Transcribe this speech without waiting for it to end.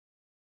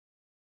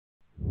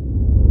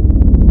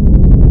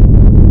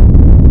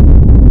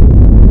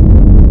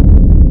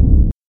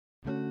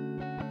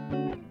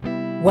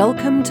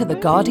Welcome to the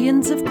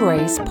Guardians of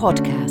Grace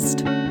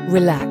podcast.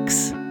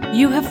 Relax.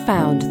 You have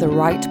found the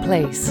right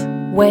place.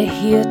 We're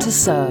here to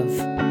serve.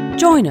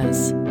 Join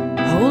us,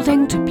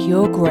 holding to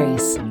pure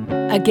grace.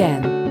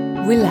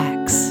 Again,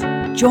 relax.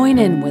 Join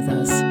in with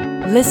us.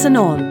 Listen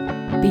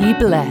on. Be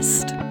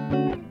blessed.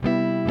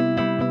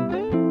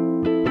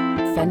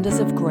 Defenders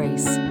of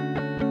Grace.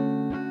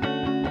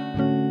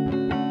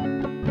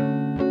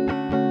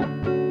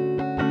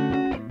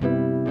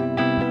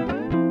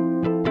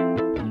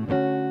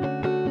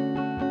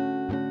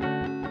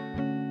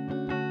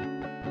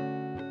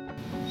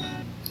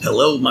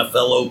 Hello, my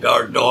fellow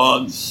guard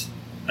dogs.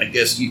 I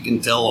guess you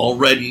can tell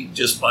already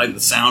just by the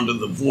sound of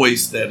the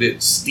voice that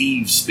it's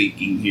Steve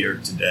speaking here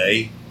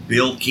today.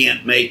 Bill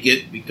can't make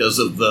it because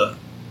of the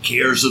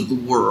cares of the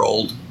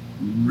world,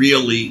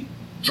 really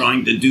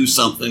trying to do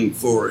something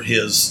for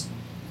his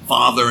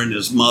father and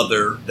his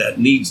mother that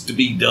needs to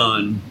be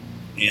done.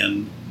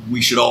 And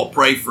we should all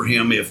pray for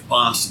him if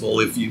possible.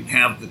 If you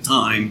have the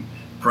time,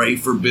 pray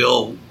for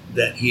Bill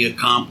that he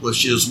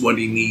accomplishes what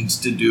he needs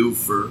to do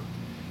for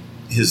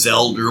his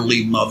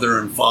elderly mother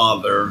and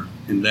father,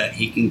 and that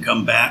he can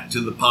come back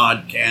to the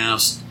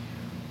podcast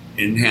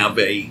and have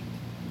a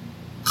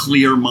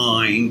clear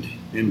mind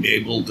and be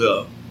able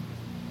to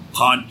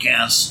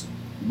podcast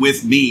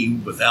with me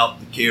without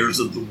the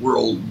cares of the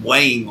world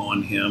weighing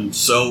on him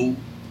so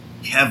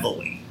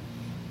heavily,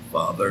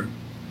 Father.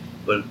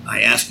 But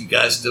I ask you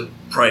guys to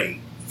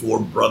pray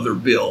for Brother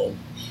Bill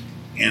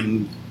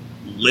and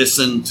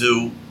listen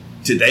to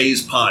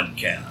today's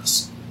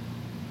podcast.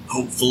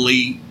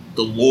 Hopefully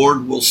the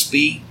Lord will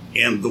speak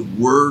and the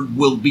word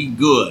will be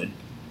good.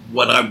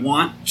 What I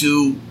want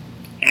to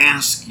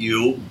ask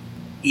you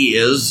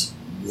is,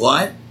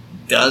 what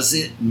does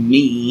it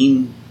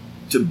mean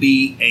to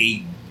be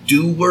a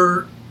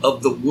doer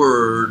of the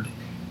word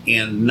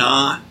and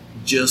not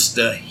just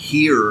a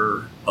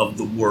hearer of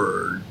the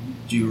word?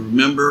 Do you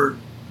remember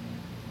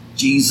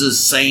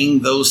Jesus saying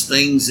those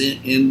things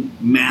in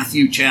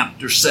Matthew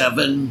chapter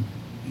 7?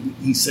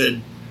 He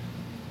said,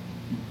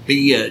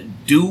 be a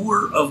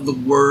doer of the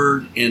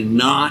word and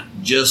not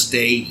just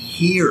a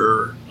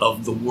hearer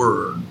of the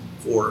word.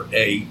 For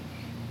a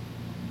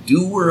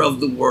doer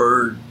of the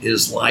word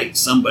is like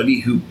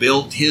somebody who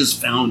built his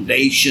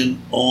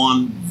foundation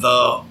on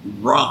the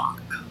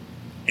rock.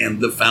 And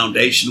the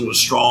foundation was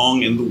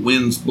strong and the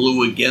winds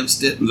blew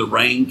against it and the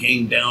rain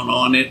came down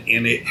on it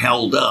and it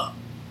held up.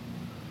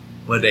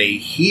 But a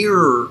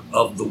hearer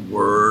of the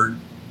word,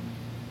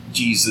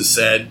 Jesus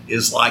said,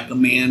 is like a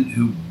man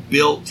who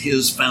built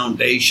his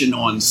foundation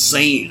on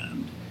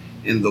sand,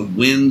 and the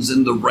winds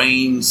and the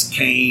rains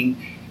came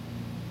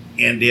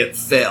and it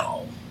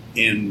fell,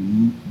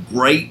 and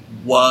great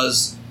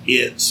was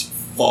its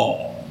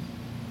fall.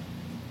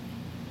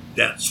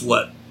 That's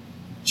what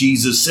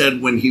Jesus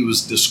said when he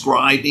was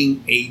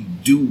describing a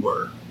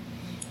doer.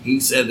 He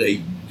said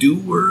a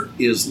doer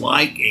is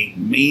like a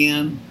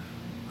man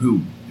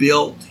who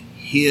built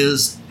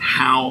his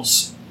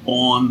house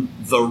on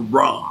the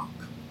rock.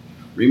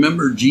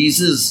 Remember,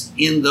 Jesus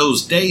in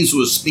those days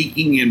was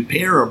speaking in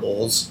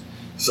parables,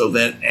 so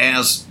that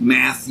as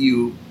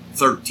Matthew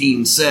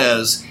 13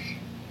 says,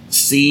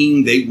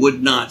 seeing they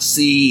would not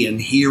see,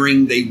 and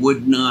hearing they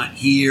would not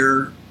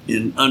hear,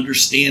 and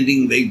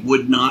understanding they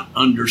would not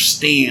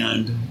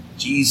understand.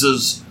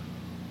 Jesus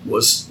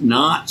was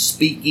not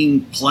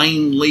speaking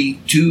plainly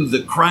to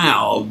the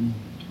crowd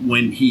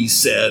when he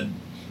said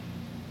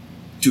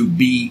to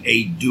be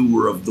a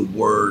doer of the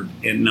word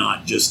and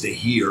not just a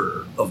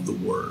hearer of the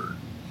word.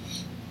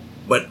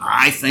 But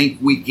I think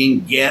we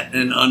can get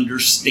an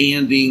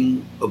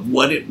understanding of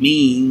what it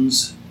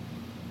means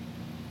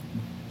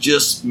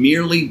just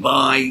merely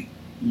by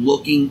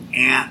looking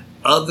at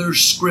other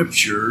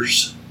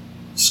scriptures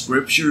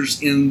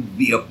in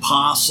the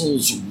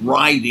apostles'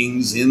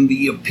 writings, in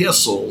the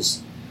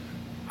epistles.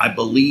 I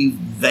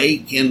believe they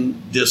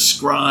can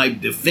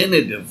describe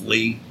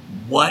definitively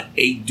what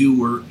a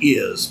doer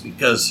is,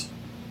 because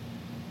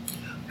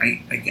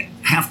I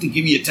have to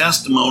give you a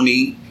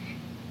testimony.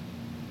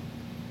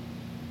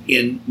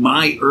 In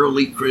my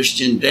early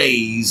Christian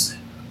days,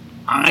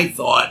 I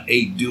thought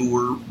a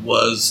doer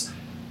was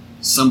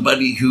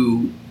somebody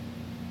who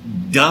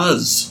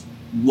does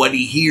what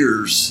he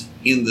hears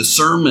in the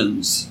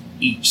sermons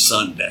each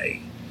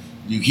Sunday.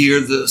 You hear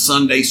the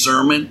Sunday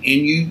sermon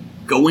and you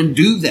go and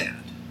do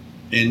that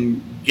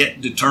and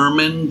get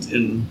determined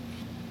and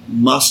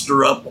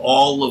muster up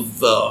all of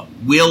the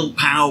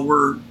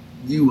willpower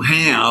you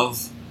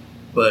have,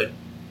 but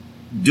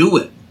do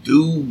it.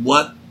 Do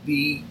what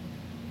the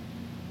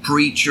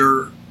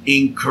preacher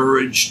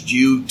encouraged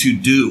you to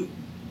do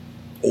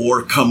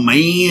or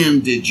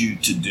commanded you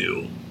to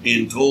do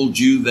and told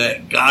you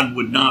that God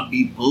would not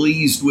be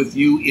pleased with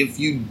you if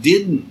you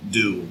didn't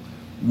do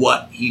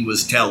what he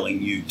was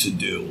telling you to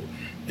do.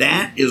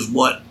 That is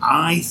what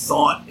I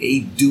thought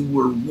a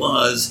doer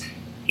was.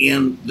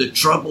 And the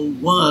trouble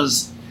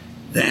was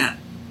that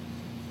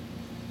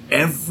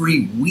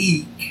every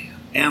week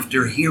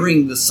after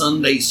hearing the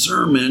Sunday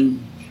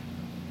sermon,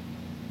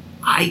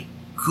 I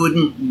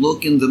couldn't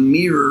look in the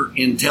mirror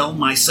and tell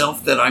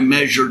myself that I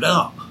measured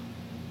up.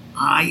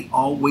 I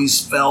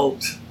always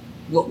felt,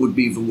 what would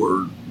be the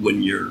word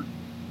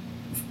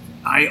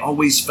I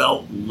always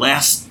felt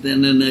less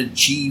than an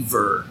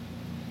achiever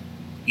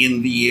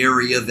in the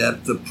area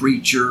that the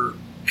preacher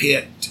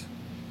picked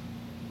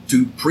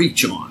to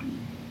preach on.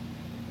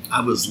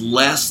 I was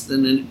less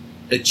than an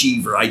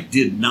achiever. I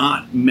did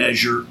not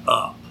measure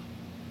up.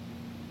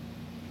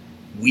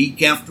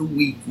 Week after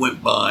week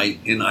went by,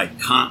 and I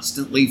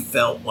constantly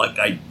felt like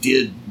I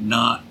did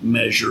not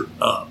measure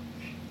up.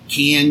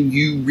 Can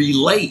you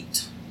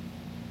relate?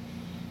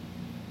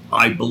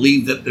 I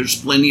believe that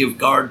there's plenty of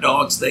guard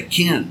dogs that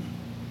can,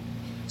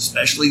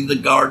 especially the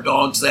guard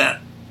dogs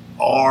that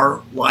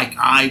are like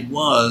I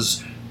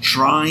was,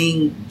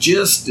 trying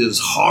just as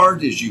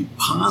hard as you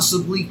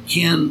possibly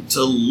can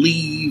to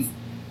lead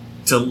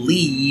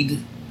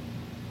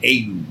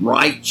a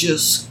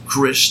righteous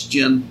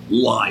Christian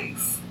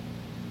life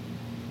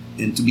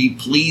and to be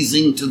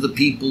pleasing to the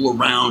people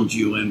around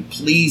you and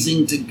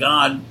pleasing to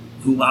God,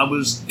 who I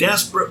was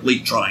desperately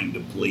trying to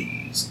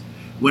please.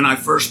 When I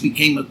first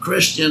became a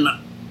Christian,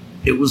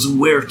 it was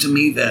aware to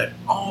me that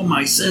all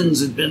my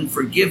sins had been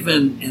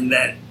forgiven and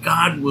that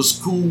God was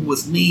cool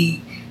with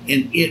me,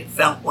 and it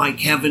felt like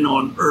heaven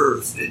on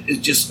earth. It's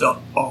just a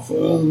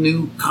whole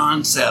new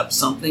concept,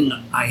 something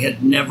I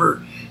had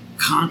never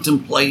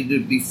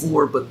contemplated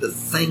before, but the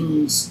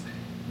thoughts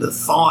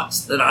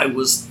that I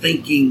was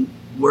thinking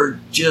were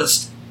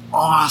just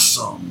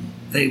awesome.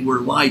 They were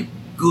like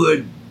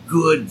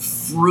good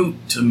fruit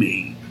to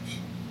me.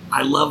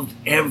 I loved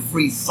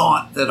every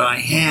thought that I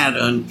had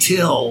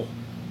until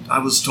I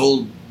was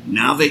told,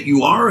 now that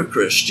you are a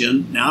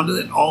Christian, now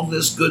that all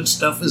this good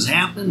stuff has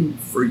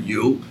happened for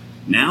you,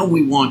 now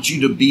we want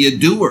you to be a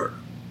doer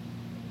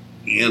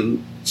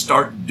and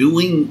start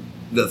doing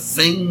the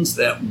things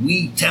that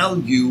we tell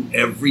you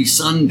every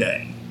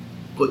Sunday.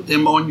 Put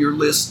them on your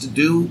list to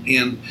do,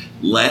 and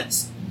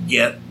let's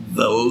get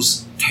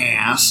those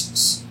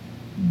tasks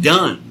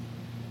done.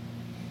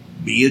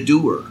 Be a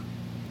doer.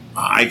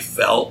 I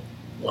felt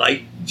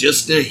like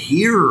just a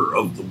hearer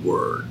of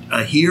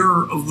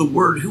the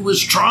word who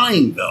was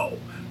trying, though.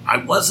 I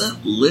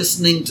wasn't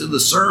listening to the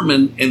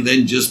sermon and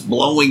then just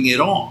blowing it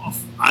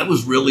off. I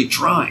was really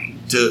trying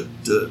to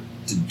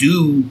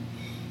do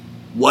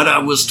what I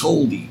was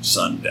told each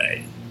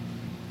Sunday.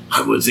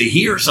 I was a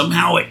hearer.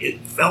 Somehow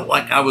it felt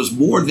like I was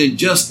more than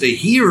just a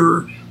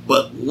hearer,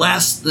 but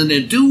less than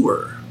a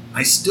doer.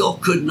 I still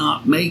could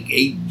not make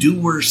a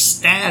doer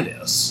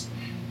status.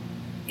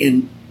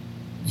 And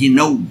you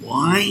know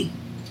why?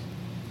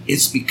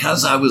 It's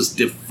because I was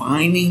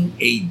defining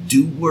a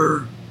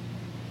doer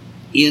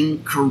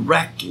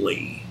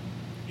incorrectly.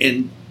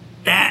 And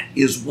that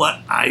is what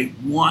I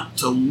want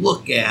to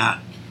look at,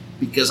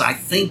 because I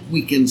think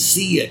we can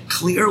see it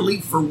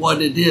clearly for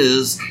what it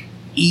is,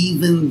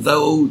 even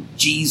though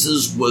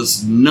Jesus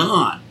was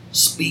not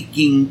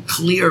speaking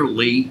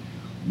clearly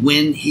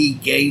when he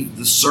gave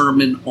the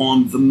Sermon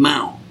on the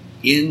Mount.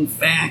 In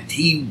fact,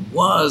 he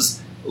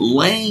was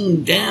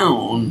laying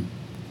down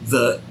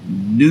the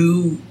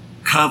new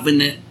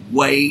covenant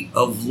way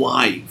of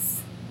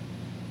life.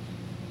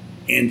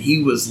 And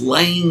he was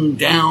laying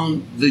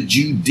down the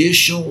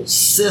judicial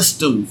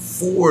system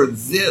for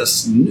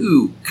this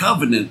new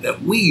covenant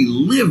that we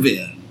live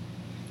in.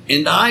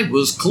 And I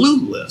was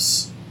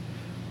clueless.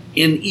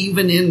 And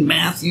even in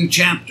Matthew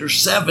chapter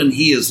 7,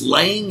 he is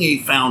laying a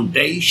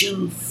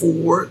foundation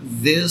for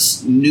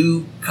this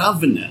new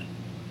covenant.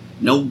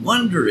 No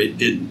wonder it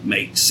didn't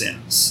make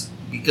sense,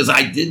 because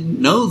I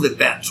didn't know that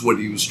that's what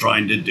he was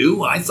trying to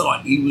do. I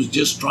thought he was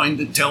just trying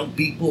to tell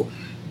people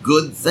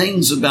good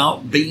things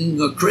about being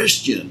a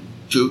Christian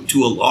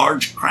to a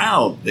large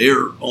crowd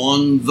there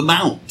on the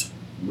Mount,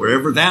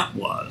 wherever that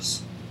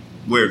was,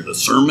 where the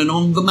Sermon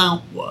on the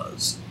Mount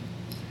was.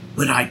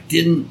 But I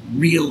didn't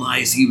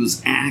realize he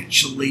was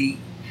actually,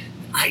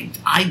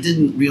 I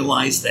didn't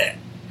realize that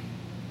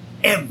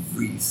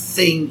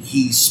everything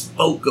he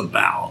spoke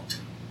about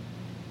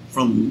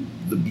from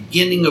the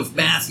beginning of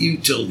Matthew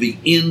till the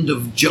end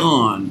of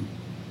John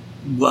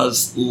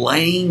was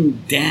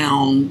laying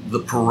down the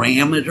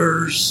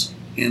parameters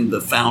and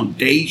the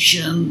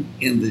foundation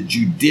and the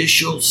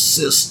judicial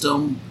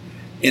system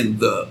and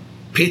the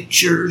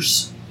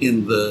pictures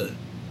and the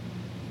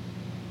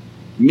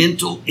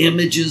mental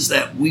images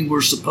that we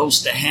were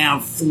supposed to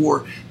have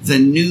for the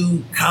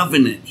new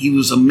covenant. He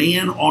was a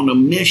man on a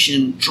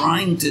mission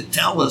trying to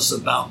tell us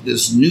about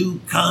this new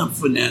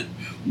covenant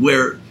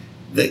where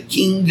the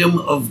kingdom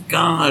of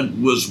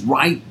God was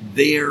right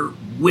there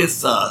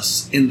with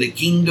us, and the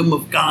kingdom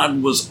of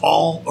God was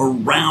all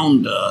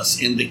around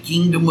us, and the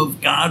kingdom of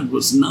God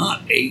was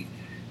not a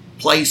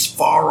place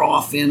far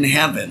off in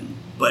heaven,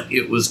 but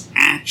it was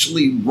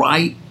actually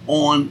right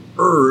on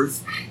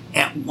earth.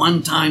 At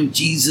one time,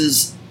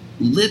 Jesus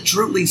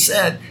literally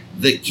said,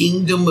 the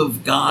kingdom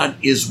of God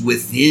is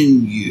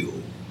within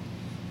you.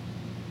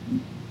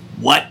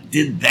 What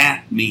did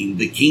that mean?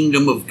 The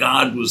kingdom of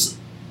God was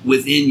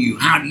within you.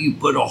 How do you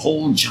put a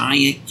whole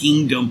giant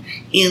kingdom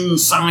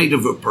inside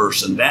of a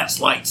person? That's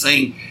like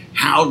saying,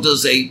 how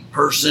does a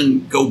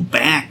person go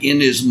back in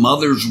his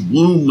mother's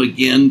womb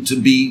again to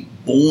be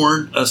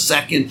born a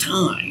second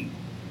time?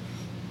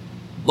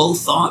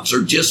 Both thoughts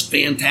are just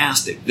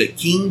fantastic. The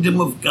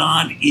kingdom of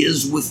God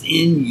is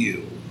within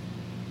you.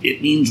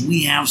 It means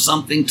we have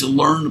something to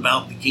learn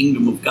about the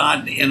kingdom of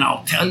God. And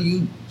I'll tell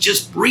you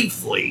just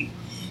briefly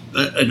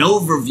an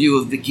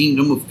overview of the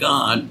kingdom of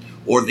God,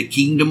 or the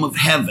kingdom of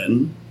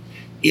heaven.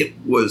 It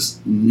was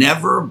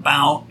never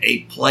about a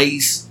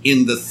place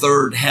in the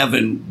third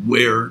heaven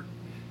where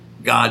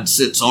God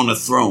sits on a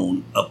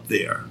throne up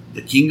there.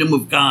 The kingdom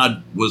of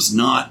God was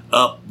not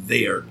up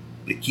there.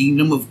 The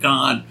kingdom of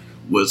God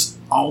was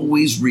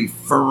always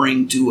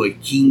referring to a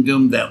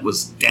kingdom that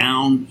was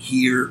down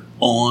here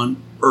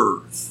on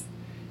earth.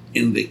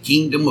 And the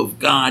kingdom of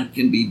God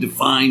can be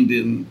defined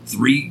in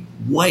three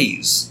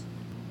ways.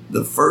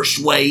 The first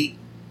way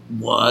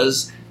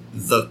was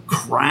the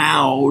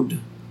crowd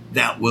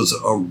that was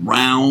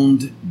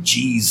around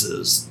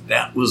Jesus.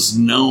 That was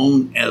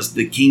known as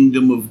the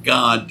kingdom of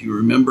God. Do you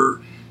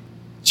remember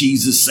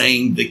Jesus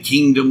saying the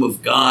kingdom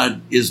of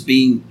God is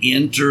being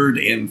entered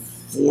and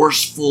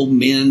forceful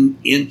men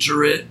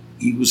enter it?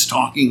 He was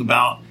talking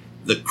about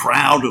the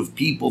crowd of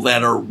people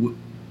that are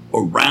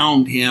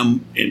around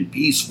him and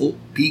peaceful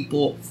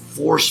people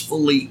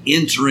forcefully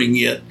entering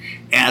it,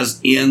 as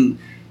in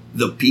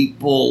the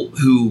people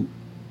who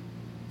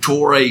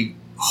tore a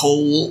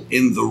hole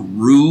in the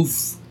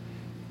roof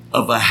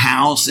of a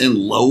house and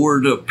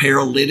lowered a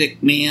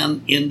paralytic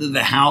man into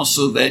the house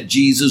so that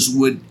Jesus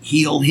would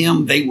heal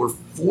him. They were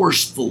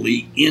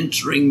forcefully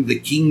entering the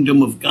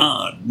kingdom of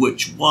God,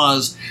 which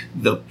was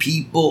the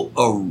people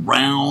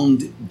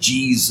around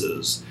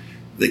Jesus.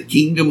 The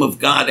kingdom of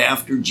God,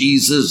 after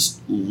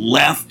Jesus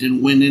left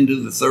and went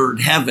into the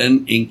third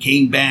heaven and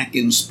came back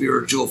in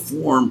spiritual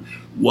form,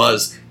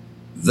 was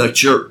the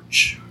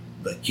church.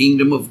 The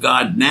kingdom of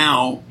God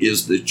now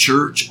is the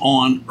church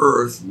on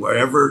earth.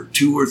 Wherever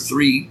 2 or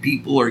 3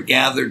 people are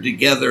gathered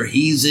together,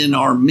 he's in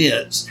our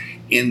midst,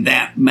 and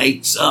that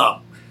makes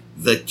up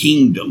the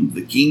kingdom.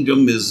 The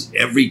kingdom is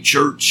every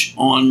church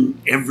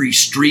on every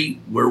street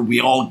where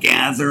we all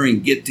gather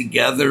and get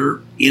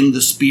together in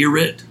the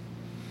Spirit.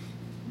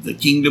 The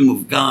kingdom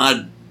of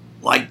God,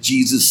 like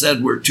Jesus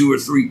said, where 2 or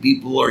 3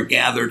 people are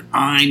gathered,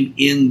 I'm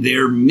in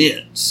their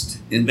midst.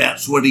 And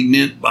that's what he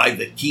meant by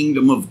the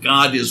kingdom of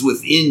God is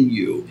within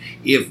you.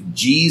 If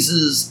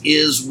Jesus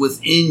is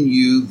within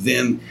you,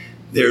 then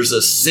there's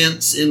a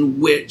sense in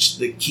which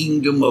the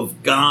kingdom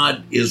of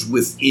God is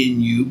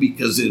within you,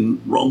 because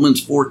in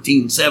Romans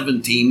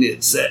 14:17,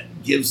 it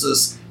gives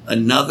us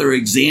another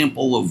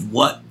example of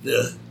what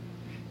the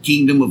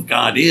kingdom of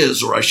God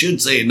is, or I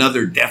should say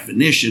another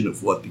definition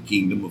of what the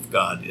kingdom of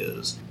God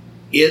is.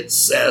 It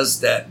says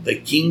that the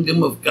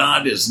kingdom of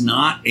God is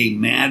not a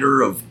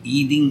matter of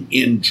eating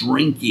and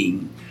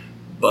drinking,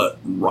 but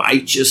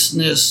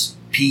righteousness,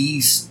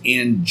 peace,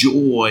 and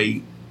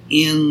joy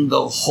in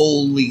the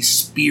Holy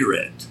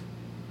Spirit.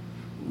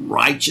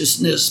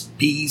 Righteousness,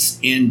 peace,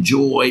 and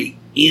joy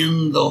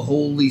in the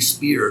Holy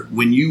Spirit.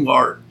 When you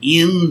are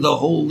in the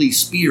Holy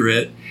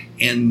Spirit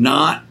and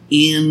not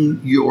in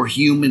your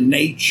human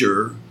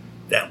nature,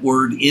 that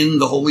word in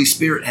the Holy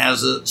Spirit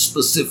has a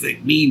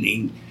specific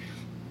meaning.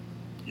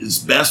 Is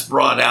best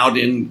brought out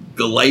in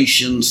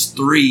Galatians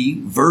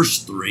 3, verse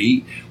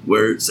 3,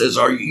 where it says,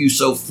 are you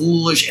so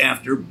foolish,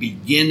 after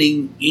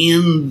beginning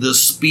in the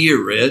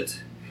Spirit,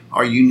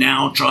 are you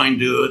now trying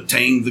to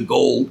attain the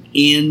goal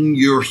in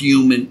your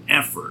human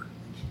effort?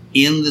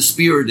 In the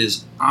Spirit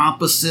is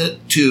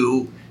opposite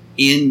to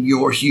in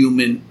your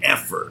human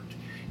effort.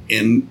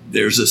 And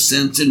there's a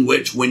sense in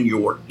which when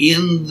you're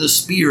in the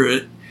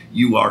Spirit,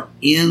 you are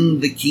in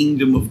the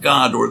kingdom of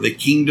God, or the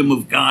kingdom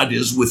of God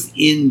is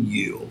within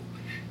you.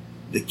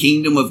 The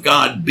kingdom of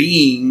God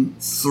being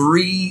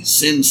 3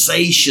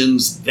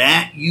 sensations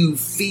that you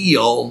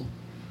feel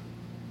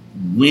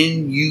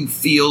when you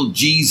feel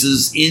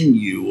Jesus in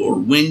you, or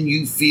when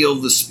you feel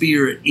the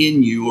Spirit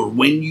in you, or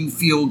when you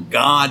feel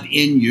God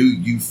in you.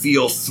 You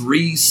feel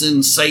 3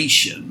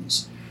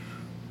 sensations: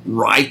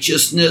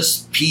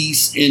 righteousness,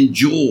 peace, and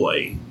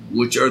joy,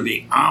 which are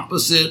the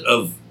opposite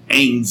of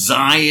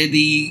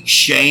anxiety,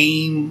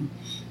 shame,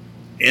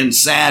 and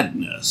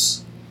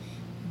sadness.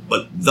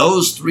 But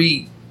those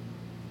 3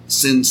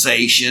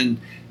 sensation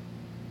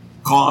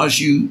cause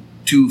you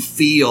to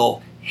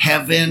feel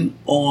heaven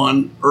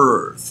on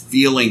earth.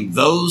 Feeling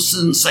those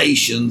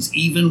sensations,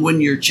 even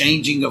when you're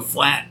changing a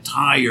flat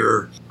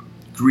tire,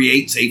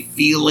 creates a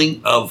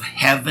feeling of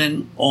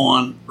heaven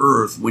on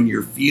earth. When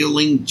you're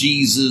feeling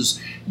Jesus,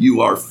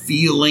 you are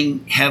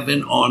feeling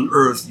heaven on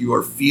earth. You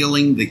are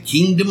feeling the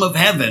kingdom of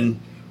heaven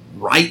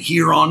right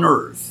here on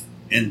earth.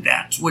 And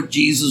that's what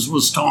Jesus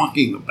was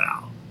talking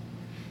about.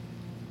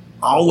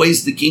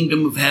 Always the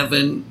kingdom of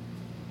heaven,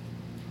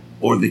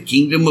 or the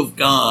kingdom of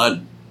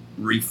God,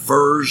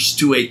 refers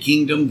to a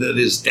kingdom that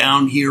is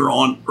down here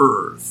on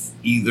earth.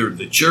 Either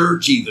the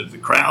church, either the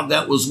crowd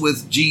that was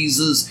with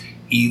Jesus,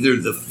 Either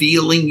the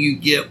feeling you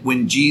get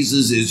when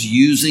Jesus is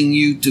using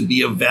you to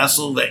be a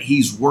vessel that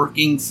he's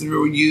working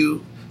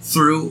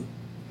through,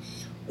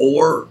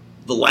 or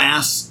the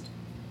last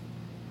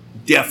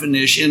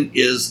definition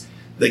is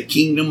the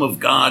kingdom of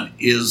God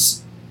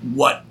is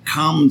what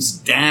comes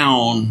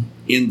down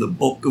in the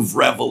book of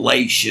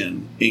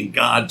Revelation, and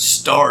God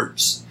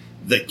starts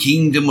the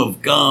kingdom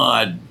of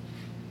God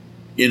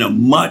in a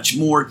much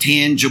more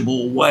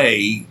tangible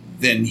way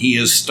than he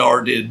has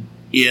started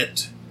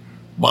it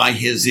by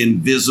his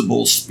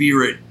invisible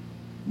spirit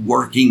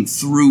working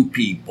through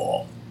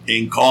people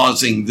and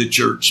causing the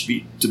church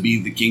to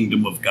be the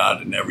kingdom of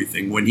God and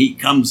everything. When he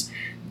comes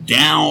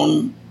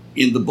down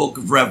in the book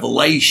of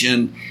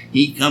Revelation,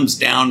 he comes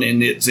down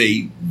and it's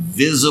a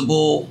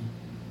visible,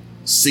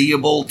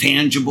 seeable,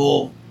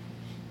 tangible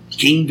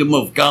kingdom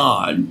of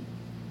God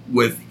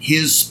with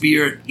his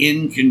spirit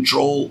in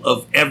control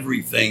of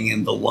everything.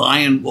 And the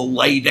lion will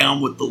lay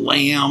down with the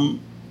lamb,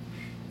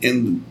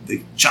 and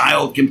the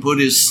child can put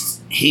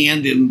his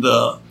hand in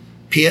the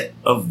pit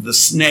of the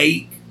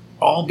snake,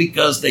 all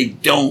because they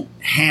don't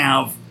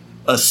have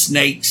a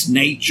snake's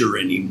nature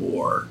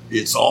anymore.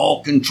 It's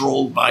all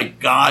controlled by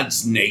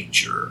God's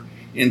nature.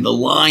 And the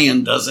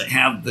lion doesn't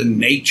have the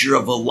nature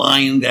of a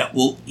lion that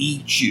will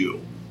eat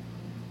you.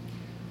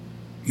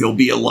 He'll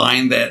be a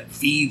lion that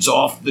feeds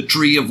off the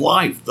tree of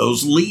life,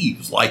 those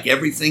leaves, like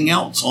everything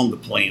else on the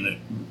planet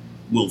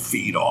will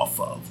feed off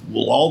of.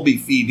 We'll all be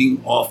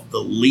feeding off the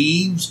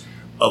leaves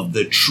of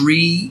the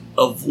tree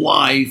of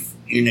life,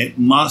 and it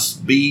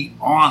must be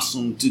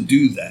awesome to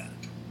do that.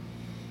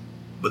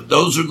 But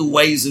those are the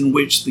ways in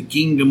which the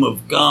kingdom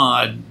of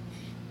God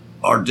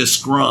are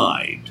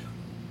described.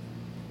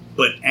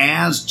 But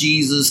as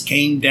Jesus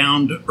came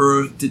down to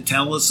earth to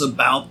tell us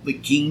about the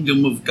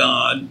kingdom of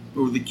God,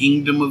 or the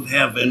kingdom of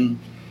heaven,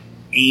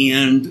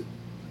 and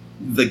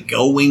the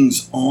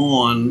goings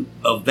on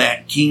of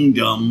that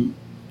kingdom,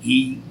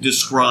 he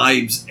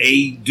describes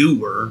a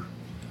doer,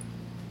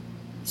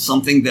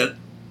 something that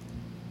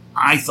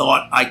I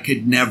thought I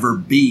could never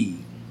be.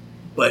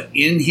 But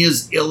in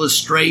his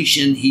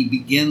illustration, he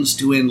begins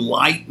to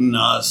enlighten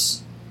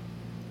us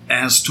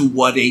as to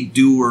what a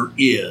doer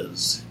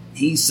is.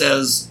 He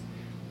says,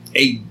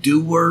 a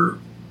doer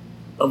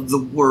of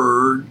the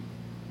word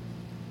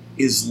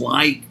is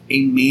like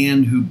a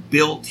man who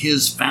built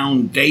his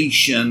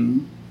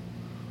foundation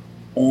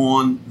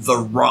on the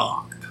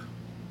rock.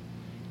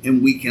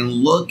 And we can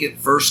look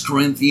at 1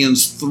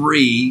 Corinthians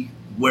 3,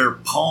 where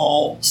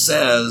Paul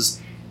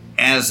says,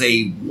 as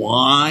a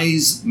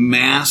wise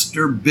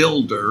master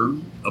builder,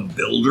 a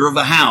builder of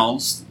a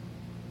house,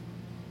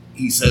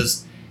 he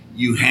says,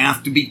 you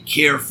have to be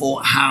careful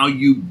how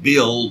you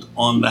build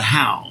on the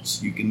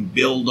house. You can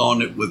build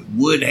on it with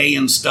wood, hay,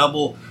 and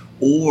stubble,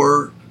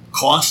 or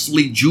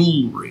costly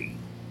jewelry.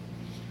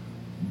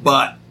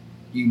 But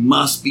you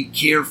must be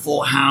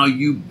careful how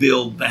you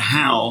build the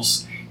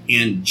house.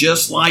 And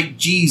just like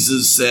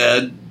Jesus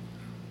said,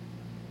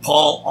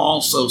 Paul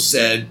also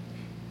said,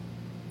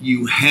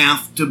 you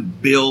have to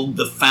build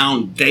the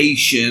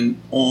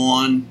foundation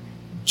on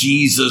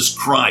Jesus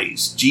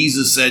Christ.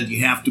 Jesus said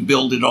you have to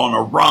build it on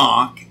a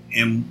rock,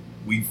 and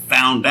we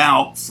found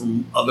out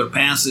from other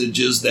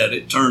passages that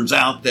it turns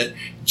out that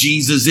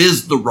Jesus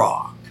is the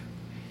rock.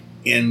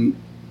 And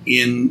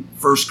in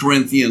 1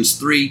 Corinthians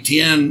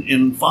 3:10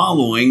 and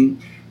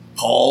following,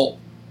 Paul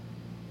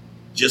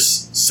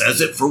just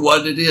says it for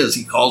what it is.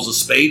 He calls a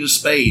spade a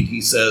spade.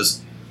 He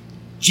says,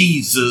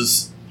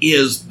 Jesus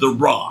is the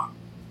rock.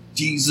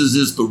 Jesus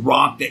is the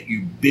rock that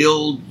you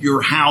build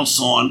your house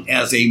on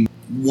as a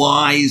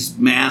wise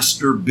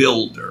master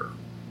builder.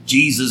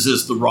 Jesus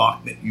is the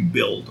rock that you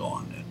build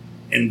on it.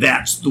 And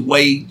that's the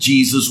way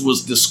Jesus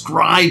was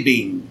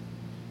describing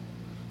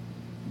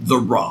the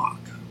rock.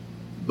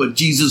 But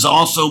Jesus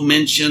also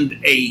mentioned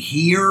a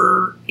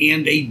hearer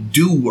and a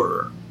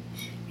doer.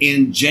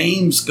 And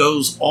James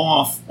goes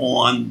off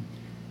on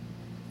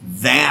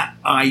that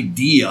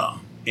idea.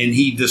 And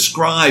he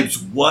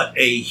describes what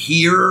a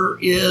hearer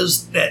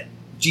is, that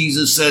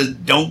Jesus says,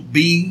 don't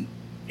be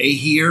a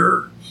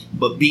hearer,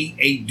 but be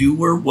a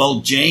doer. Well,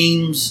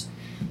 James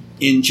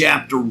in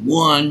chapter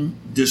 1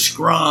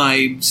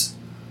 describes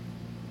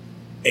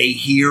a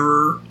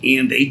hearer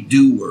and a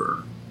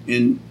doer.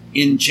 And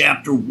in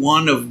chapter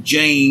 1 of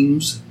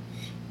James,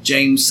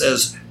 James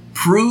says,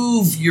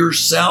 prove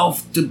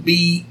yourself to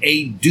be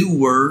a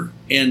doer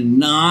and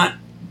not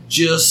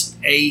just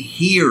a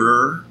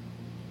hearer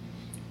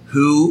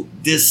who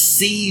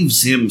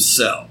deceives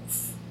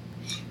himself.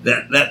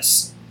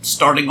 That's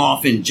starting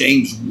off in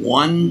James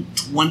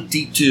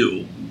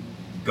 1:22,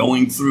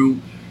 going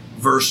through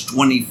verse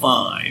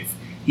 25.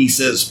 He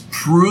says,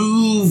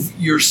 prove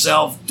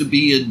yourself to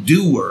be a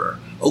doer.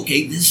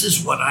 Okay, this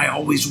is what I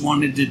always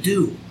wanted to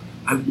do.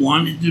 I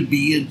wanted to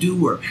be a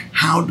doer.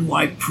 How do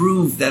I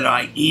prove that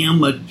I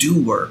am a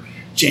doer?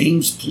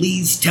 James,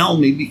 please tell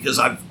me, because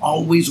I've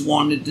always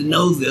wanted to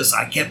know this.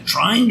 I kept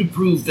trying to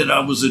prove that I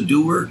was a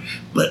doer,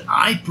 but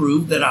I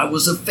proved that I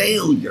was a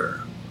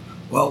failure.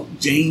 Well,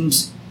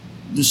 James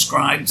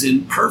describes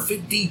in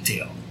perfect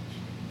detail.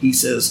 He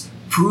says,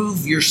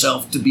 prove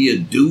yourself to be a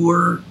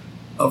doer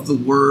of the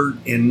word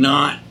and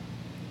not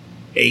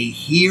a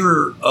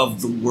hearer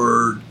of the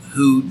word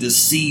who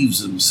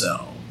deceives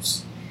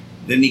themselves.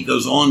 Then he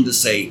goes on to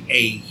say,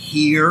 a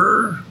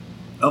hearer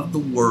of the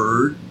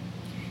word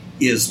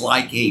is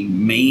like a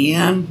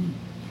man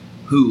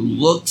who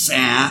looks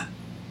at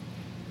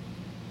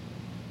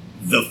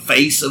the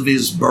face of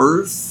his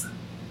birth,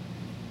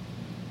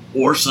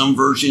 or some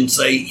versions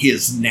say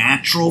his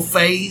natural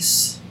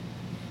face.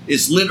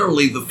 It's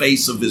literally the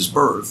face of his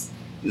birth,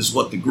 is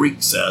what the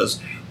Greek says.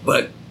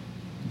 But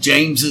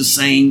James is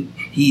saying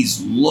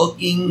he's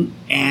looking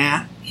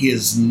at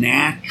his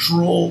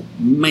natural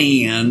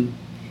man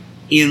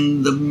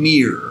in the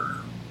mirror.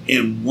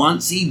 And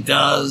once he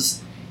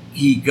does,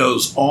 he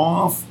goes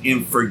off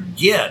and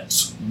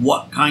forgets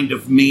what kind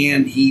of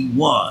man he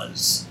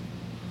was.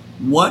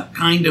 What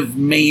kind of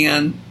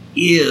man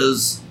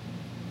is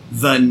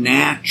the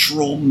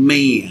natural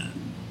man?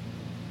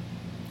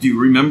 Do you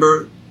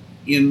remember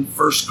in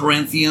 1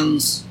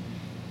 Corinthians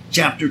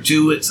chapter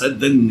 2, it said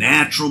the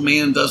natural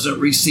man doesn't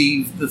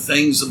receive the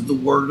things of the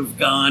Word of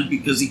God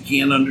because he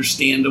can't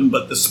understand them,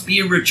 but the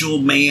spiritual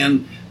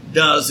man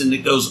does. And it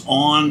goes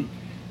on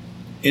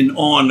and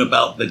on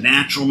about the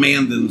natural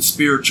man, then the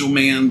spiritual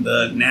man.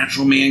 The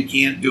natural man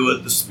can't do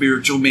it. The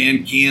spiritual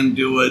man can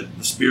do it.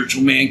 The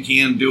spiritual man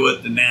can do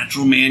it. The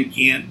natural man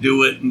can't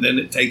do it. And then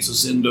it takes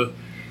us into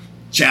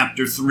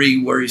chapter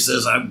 3 where he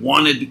says, I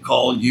wanted to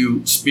call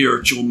you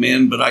spiritual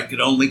men, but I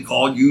could only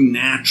call you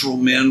natural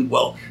men.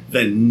 Well,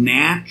 the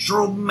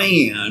natural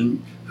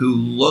man who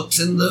looks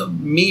in the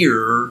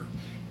mirror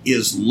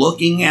is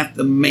looking at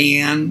the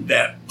man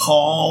that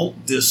Paul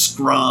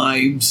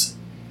describes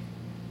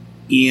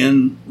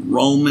in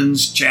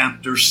Romans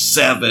chapter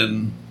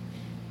 7,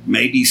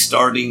 maybe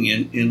starting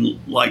in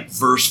like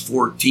verse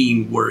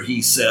 14, where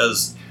he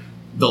says,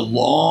 the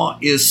law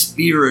is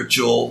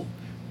spiritual,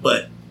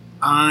 but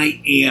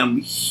I am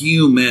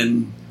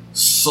human,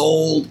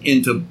 sold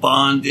into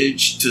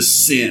bondage to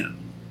sin.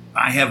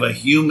 I have a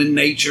human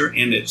nature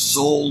and it's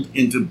sold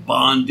into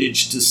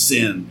bondage to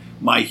sin.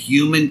 My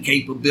human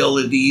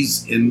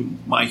capabilities and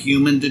my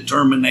human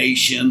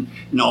determination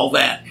and all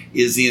that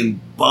is in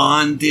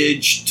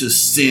bondage to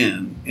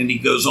sin. And he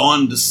goes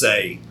on to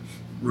say,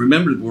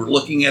 remember, we're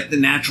looking at the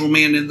natural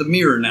man in the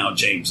mirror now,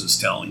 James is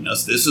telling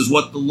us. This is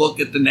what the look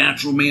at the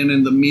natural man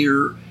in the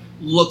mirror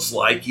looks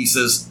like. He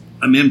says,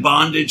 I'm in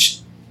bondage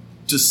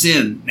to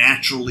sin,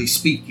 naturally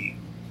speaking.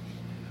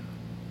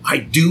 I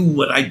do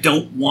what I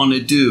don't want to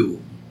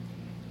do.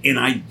 And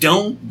I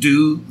don't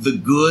do the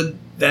good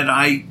that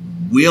I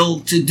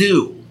will to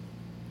do.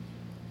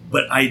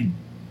 But I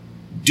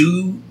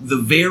do the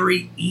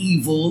very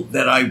evil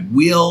that I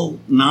will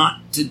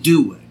not to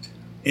do it.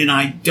 And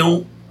I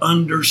don't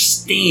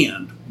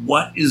understand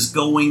what is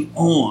going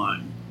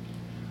on.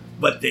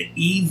 But the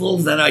evil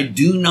that I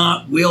do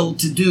not will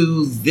to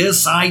do,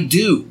 this I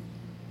do.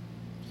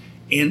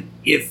 And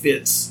if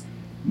it's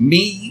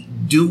me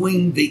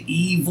doing the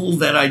evil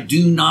that I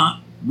do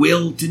not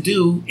will to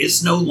do,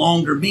 it's no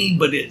longer me,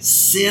 but it's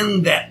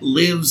sin that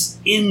lives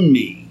in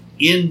me,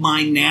 in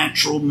my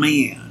natural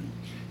man.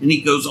 And he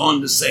goes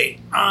on to say,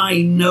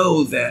 I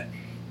know that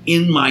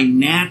in my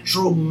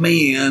natural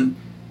man,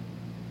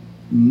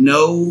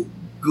 no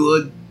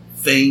good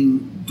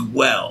thing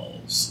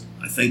dwells.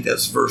 I think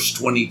that's verse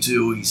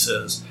 22. He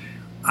says,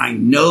 I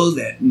know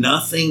that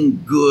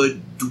nothing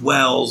good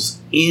dwells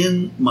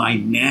in my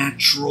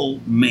natural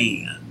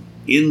man,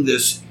 in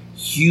this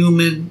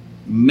human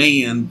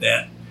man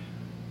that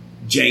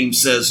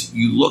James says,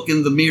 you look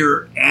in the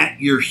mirror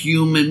at your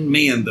human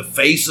man, the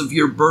face of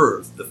your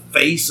birth, the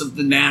face of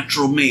the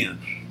natural man.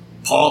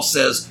 Paul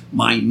says,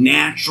 my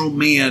natural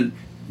man,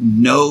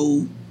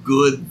 no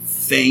good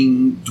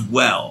thing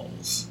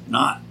dwells,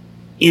 not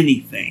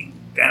anything.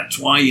 That's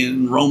why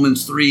in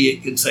Romans 3,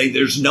 it could say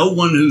there's no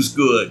one who's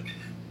good.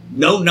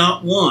 No,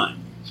 not one.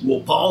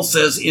 Well, Paul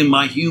says in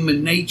my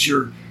human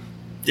nature,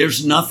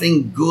 there's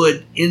nothing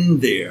good in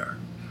there.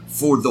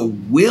 For the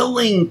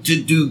willing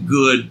to do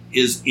good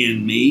is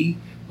in me,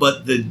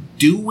 but the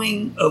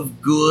doing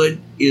of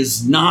good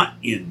is not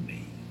in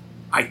me.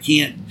 I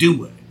can't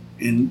do it.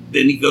 And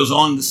then he goes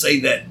on to say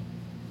that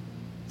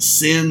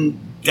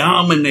sin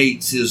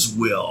dominates his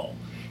will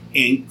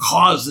and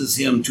causes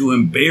him to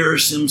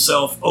embarrass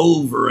himself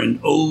over and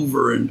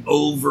over and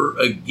over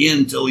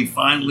again till he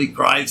finally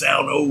cries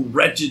out, "Oh,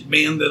 wretched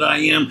man that I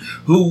am,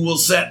 who will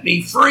set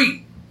me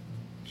free?"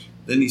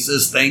 Then he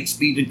says, "Thanks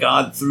be to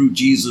God through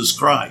Jesus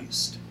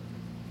Christ."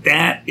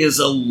 That is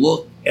a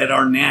look at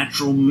our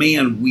natural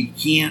man. We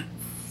can't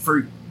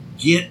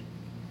forget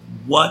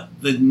what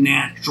the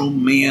natural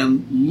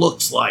man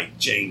looks like,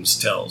 James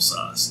tells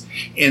us.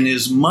 And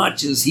as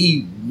much as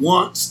he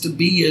wants to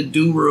be a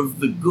doer of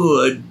the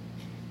good,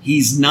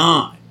 he's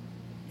not.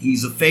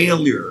 He's a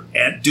failure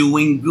at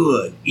doing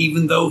good.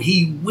 Even though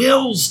he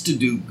wills to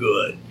do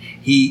good,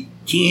 he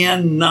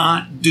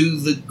cannot do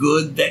the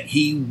good that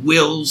he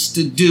wills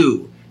to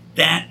do.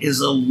 That is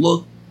a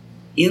look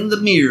in the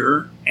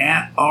mirror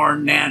at our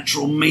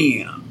natural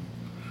man.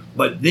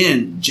 But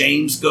then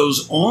James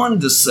goes on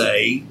to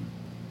say,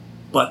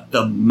 but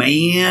the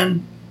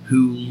man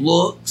who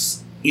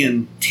looks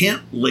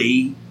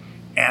intently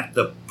at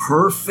the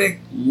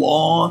perfect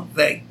law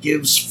that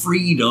gives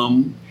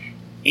freedom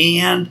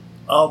and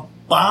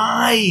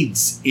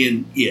abides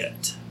in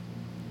it,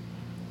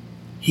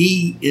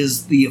 he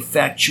is the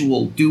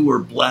effectual doer,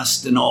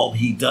 blessed in all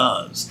he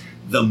does.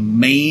 The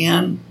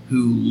man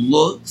who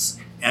looks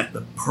at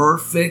the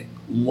perfect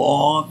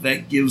law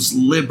that gives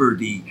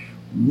liberty.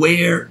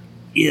 Where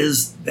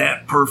is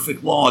that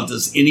perfect law?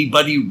 Does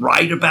anybody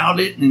write about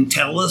it and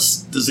tell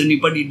us? Does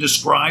anybody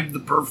describe the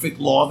perfect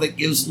law that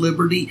gives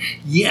liberty?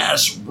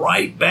 Yes,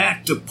 right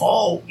back to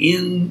Paul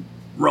in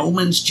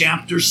Romans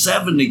chapter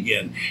 7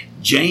 again.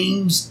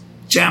 James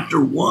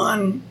chapter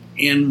 1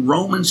 and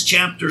Romans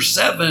chapter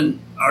 7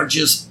 are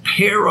just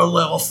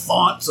parallel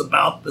thoughts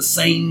about the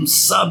same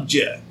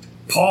subject.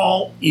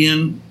 Paul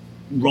in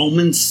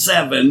Romans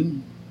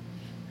 7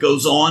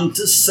 goes on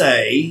to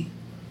say,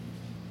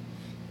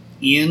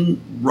 in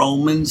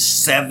Romans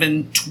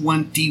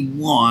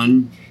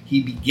 7:21,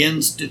 he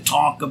begins to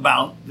talk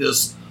about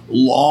this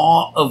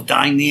law of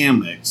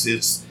dynamics.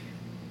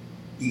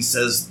 He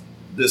says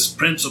this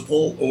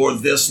principle or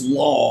this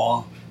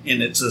law,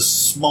 and it's a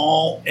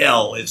small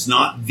L. It's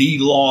not the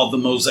law, the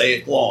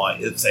Mosaic law.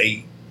 It's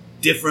a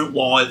different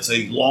law. It's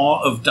a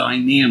law of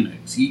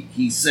dynamics.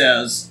 He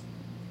says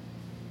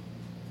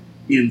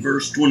in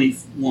verse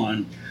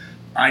 21,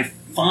 I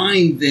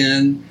find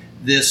then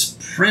this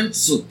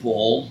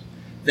principle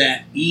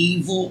that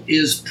evil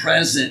is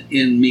present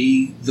in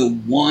me, the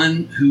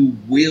one who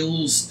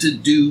wills to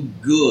do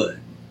good.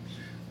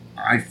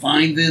 I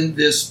find then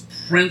this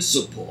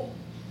principle.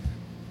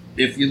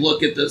 If you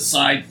look at the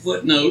side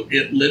footnote,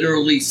 it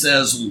literally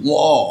says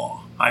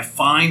law. I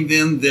find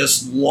then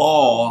this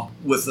law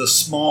with a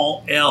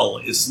small l.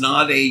 It's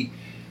not a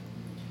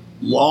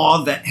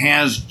law that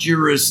has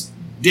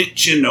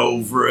jurisdiction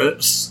over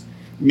us,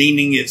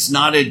 meaning it's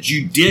not a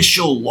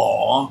judicial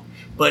law,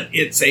 but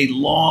it's a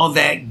law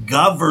that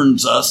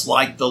governs us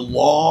like the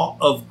law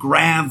of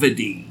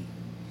gravity.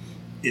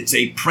 It's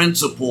a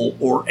principle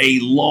or a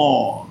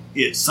law.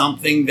 It's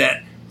something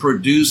that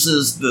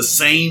produces the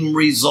same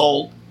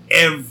result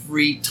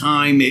every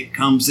time it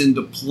comes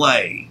into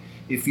play.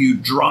 If you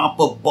drop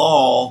a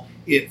ball,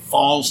 it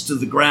falls to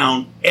the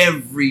ground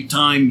every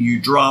time you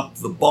drop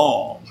the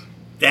ball.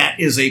 That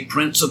is a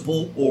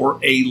principle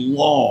or a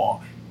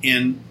law.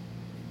 And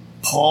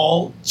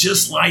Paul,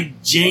 just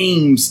like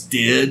James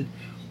did,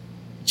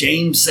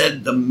 James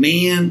said the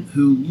man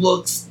who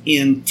looks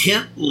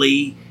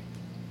intently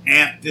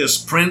at this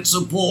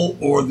principle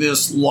or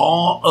this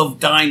law of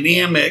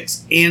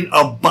dynamics and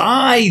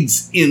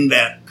abides in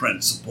that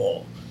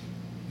principle.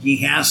 He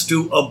has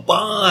to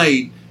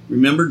abide.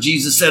 Remember,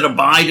 Jesus said,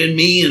 abide in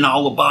me and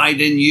I'll abide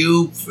in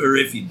you. For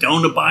if you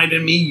don't abide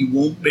in me, you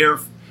won't bear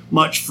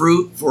much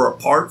fruit. For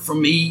apart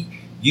from me,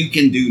 you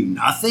can do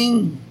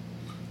nothing.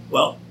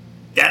 Well,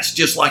 that's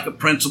just like a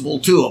principle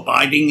too,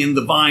 abiding in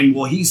the vine.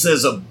 Well, he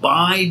says,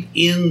 abide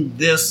in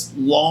this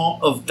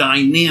law of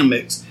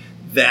dynamics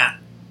that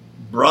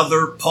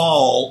Brother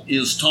Paul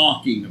is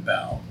talking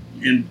about.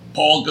 And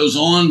Paul goes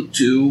on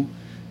to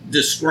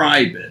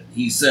describe it.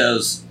 He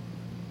says,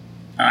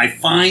 I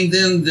find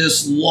then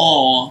this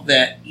law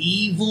that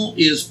evil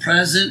is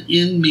present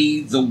in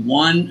me, the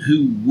one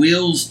who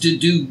wills to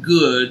do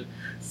good,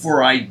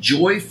 for I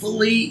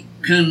joyfully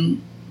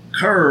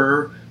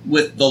concur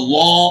with the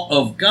law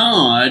of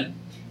God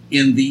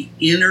in the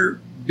inner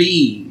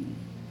being.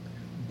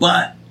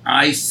 But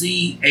I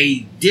see a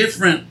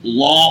different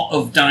law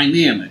of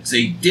dynamics,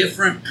 a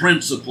different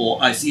principle.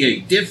 I see a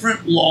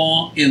different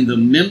law in the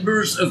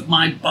members of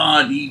my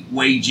body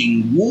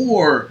waging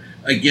war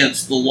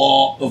against the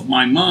law of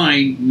my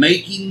mind,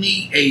 making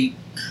me a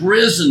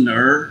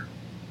prisoner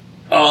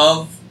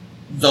of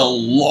the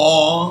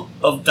law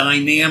of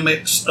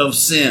dynamics of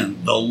sin,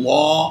 the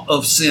law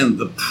of sin,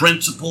 the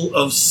principle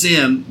of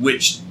sin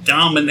which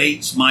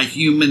dominates my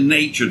human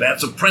nature.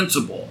 That's a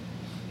principle.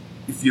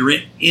 If you're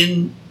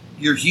in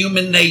your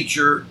human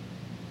nature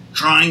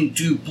trying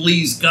to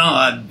please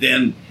God,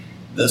 then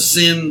the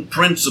sin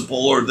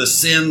principle or the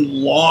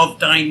sin law of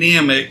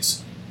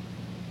dynamics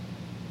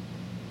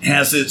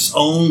has its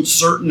own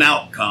certain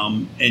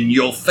outcome, and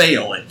you'll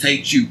fail. It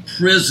takes you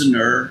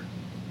prisoner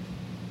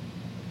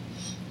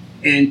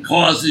and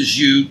causes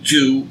you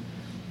to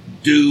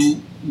do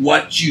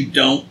what you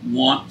don't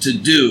want to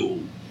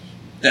do.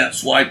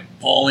 That's why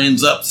Paul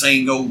ends up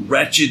saying, "O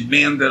wretched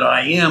man that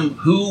I am,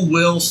 who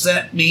will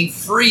set me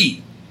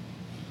free?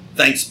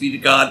 Thanks be to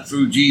God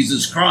through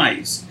Jesus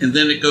Christ." And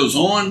then it goes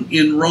on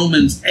in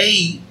Romans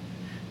 8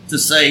 to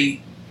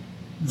say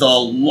the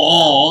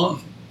law,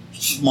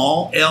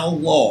 small l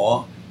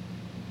law,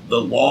 the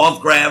law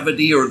of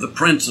gravity or the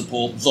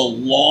principle, the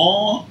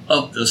law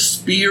of the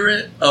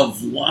Spirit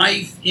of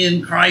life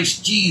in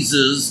Christ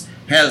Jesus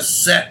has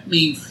set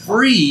me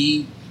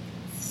free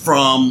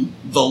from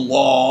the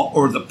law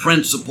or the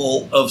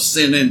principle of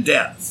sin and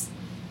death.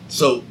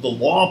 So the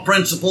law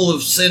principle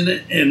of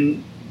sin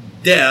and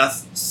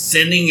death,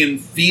 sinning and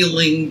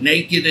feeling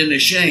naked and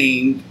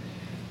ashamed,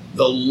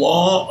 the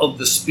law of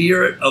the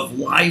Spirit of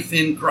life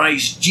in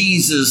Christ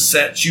Jesus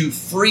sets you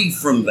free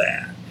from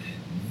that.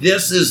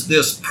 This is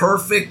this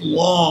perfect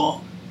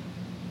law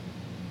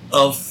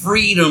of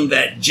freedom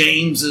that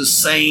James is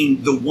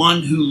saying, the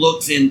one who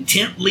looks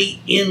intently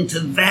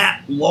into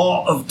that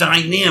law of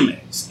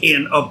dynamics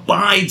and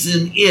abides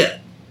in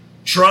it,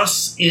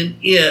 trusts in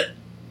it,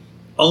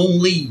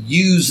 only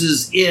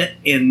uses it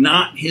and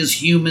not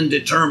his human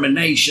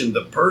determination.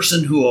 The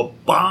person who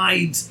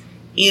abides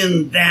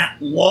in that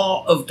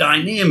law of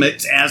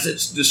dynamics, as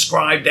it's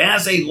described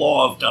as a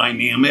law of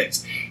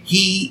dynamics,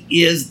 he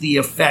is the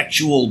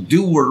effectual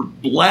doer,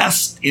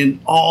 blessed in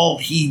all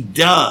he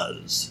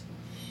does.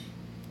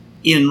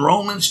 In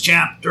Romans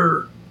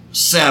chapter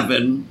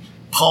 7,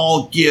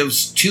 Paul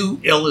gives two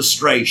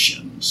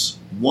illustrations.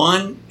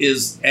 One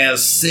is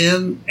as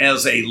sin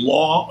as a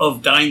law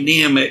of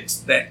dynamics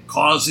that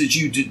causes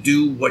you to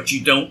do what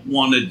you don't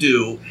want to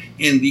do.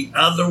 And the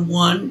other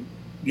one,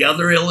 the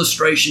other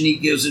illustration he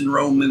gives in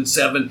Romans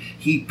 7,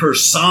 he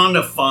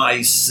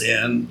personifies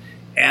sin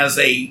as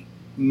a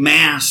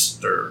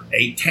master,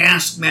 a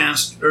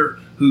taskmaster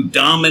who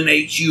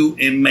dominates you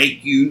and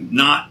make you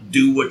not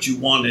do what you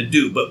want to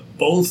do. But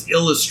both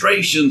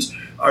illustrations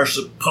are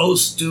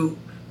supposed to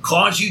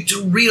cause you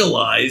to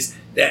realize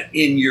that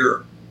in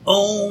your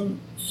own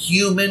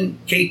human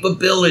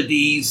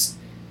capabilities,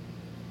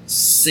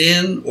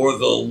 sin, or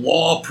the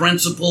law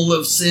principle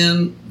of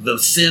sin, the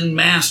sin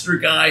master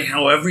guy,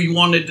 however you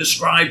want to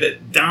describe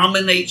it,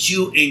 dominates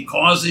you and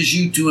causes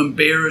you to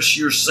embarrass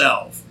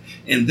yourself.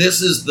 And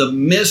this is the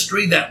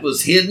mystery that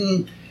was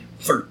hidden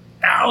for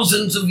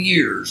thousands of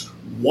years.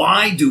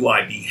 Why do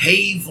I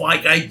behave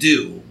like I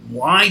do?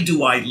 Why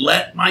do I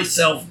let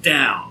myself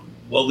down?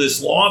 Well,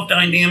 this law of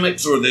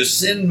dynamics, or this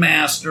sin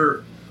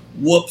master,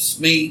 whoops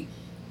me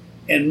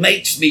and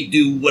makes me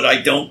do what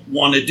I don't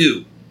want to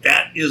do.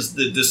 That is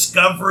the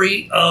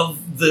discovery of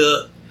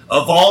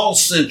all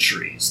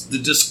centuries. The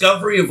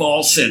discovery of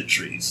all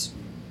centuries.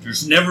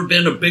 There's never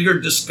been a bigger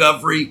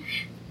discovery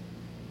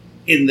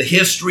in the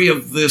history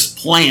of this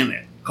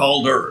planet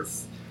called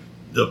Earth.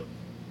 The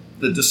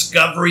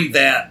discovery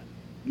that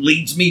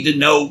leads me to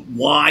know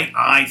why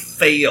I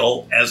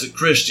fail as a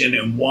Christian,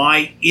 and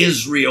why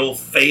Israel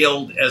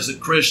failed as a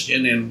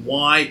Christian, and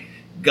why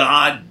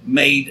God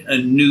made a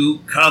new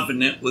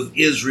covenant with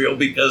Israel,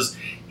 because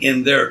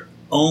in their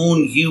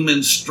own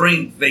human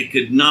strength, they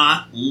could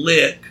not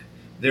lick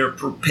their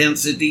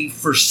propensity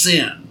for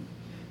sin.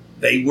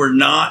 They were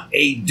not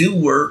a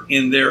doer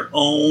in their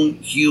own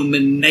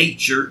human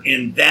nature,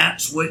 and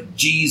that's what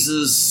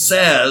Jesus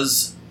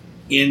says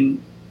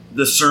in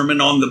the Sermon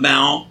on the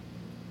Mount,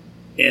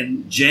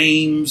 and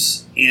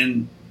James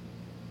and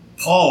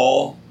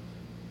Paul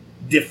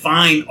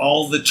define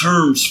all the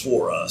terms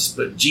for us.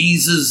 But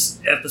Jesus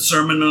at the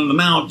Sermon on the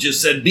Mount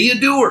just said, be a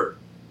doer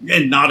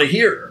and not a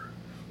hearer.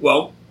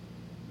 Well,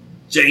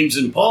 James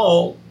and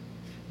Paul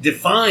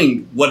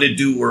defined what a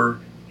doer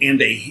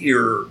and a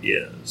hearer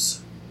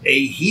is.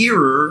 A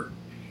hearer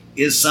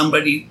is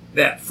somebody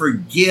that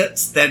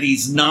forgets that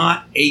he's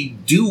not a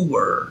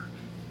doer.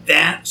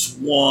 That's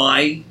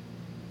why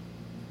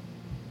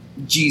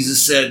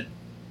Jesus said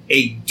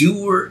a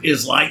doer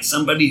is like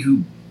somebody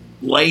who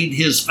laid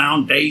his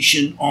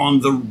foundation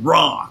on the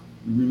rock.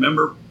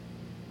 Remember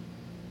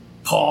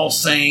Paul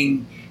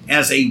saying,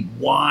 as a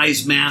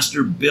wise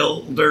master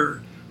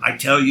builder, I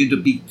tell you to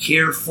be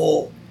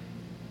careful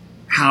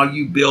how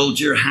you build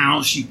your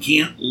house. You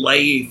can't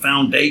lay a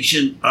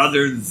foundation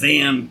other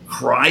than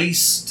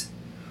Christ.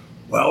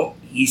 Well,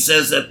 he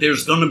says that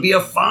there's going to be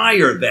a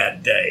fire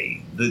that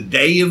day, the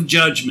day of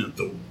judgment,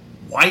 the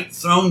white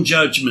throne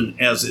judgment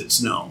as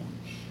it's known.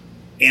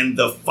 And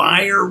the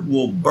fire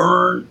will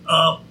burn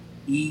up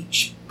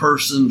each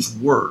person's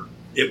work.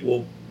 It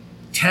will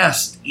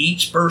test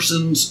each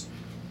person's,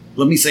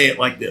 let me say it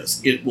like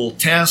this, it will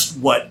test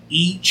what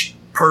each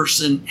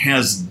person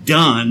has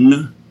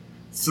done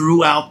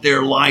throughout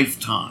their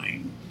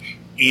lifetime.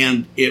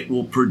 And it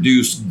will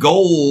produce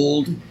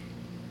gold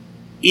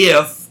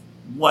if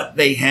what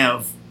they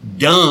have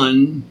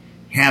done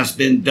has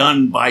been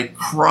done by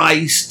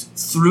Christ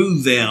through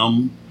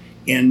them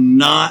and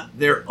not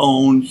their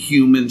own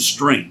human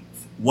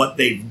strength. What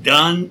they've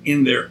done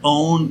in their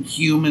own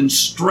human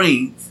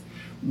strength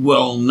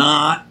will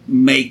not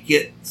make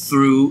it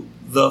through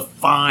the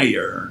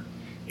fire.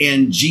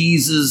 And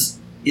Jesus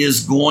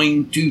is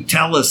going to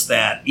tell us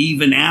that,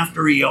 even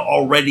after he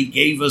already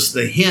gave us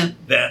the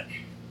hint that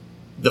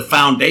the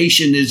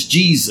foundation is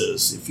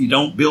Jesus. If you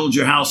don't build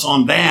your house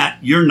on that,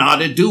 you're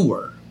not a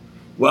doer.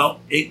 Well,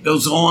 it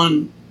goes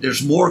on.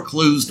 There's more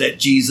clues that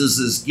Jesus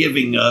is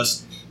giving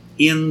us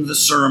in the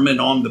Sermon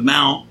on the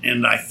Mount,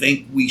 and I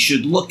think we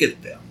should look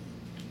at them.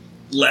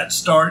 Let's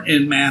start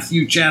in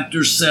Matthew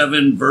chapter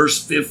 7,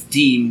 verse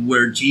 15,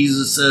 where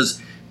Jesus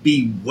says,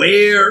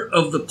 beware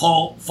of the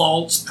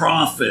false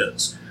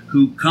prophets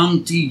who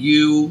come to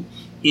you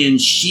in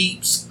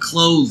sheep's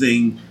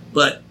clothing,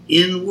 but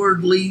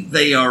inwardly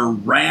they are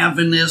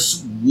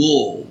ravenous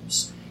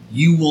wolves.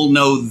 You will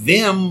know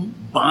them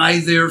by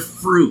their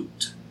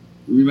fruit.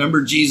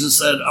 Remember, Jesus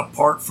said,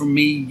 apart from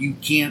me, you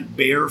can't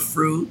bear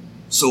fruit.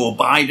 So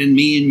abide in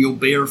me and you'll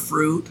bear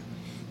fruit.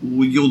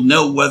 Well, you'll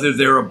know whether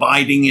they're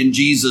abiding in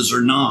Jesus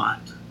or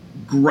not.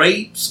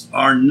 Grapes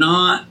are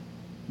not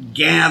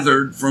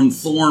gathered from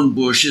thorn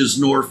bushes,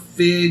 nor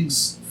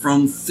figs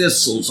from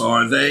thistles,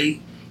 are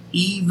they?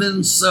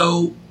 Even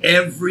so,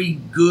 every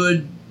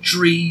good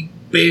tree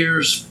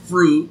bears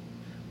fruit,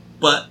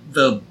 but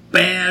the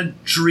bad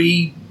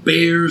tree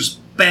bears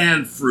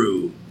bad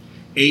fruit.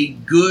 A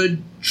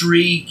good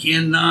tree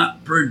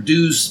cannot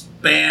produce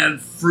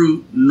bad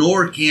fruit,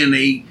 nor can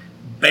a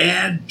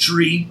bad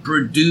tree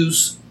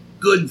produce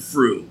good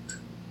fruit.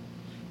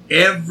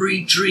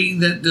 Every tree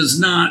that does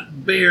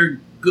not bear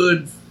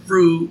good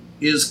fruit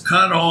is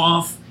cut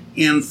off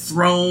and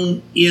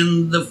thrown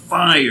in the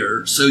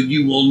fire, so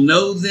you will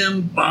know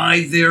them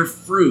by their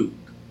fruit.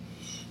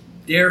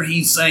 There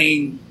he's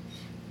saying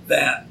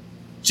that,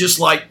 just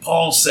like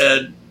Paul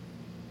said,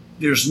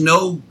 there's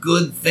no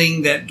good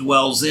thing that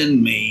dwells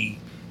in me.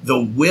 The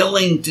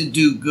willing to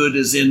do good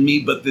is in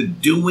me, but the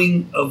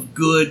doing of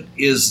good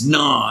is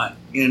not.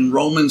 In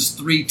Romans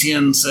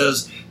 3:10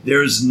 says,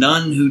 there's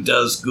none who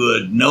does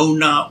good, no,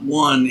 not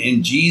one.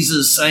 And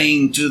Jesus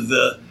saying to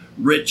the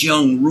rich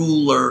young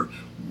ruler,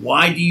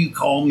 why do you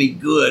call me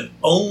good?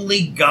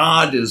 Only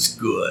God is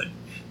good.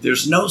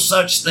 There's no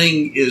such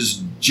thing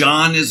as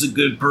John is a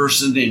good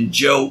person and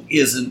Joe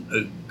isn't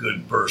a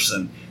good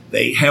person.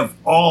 They have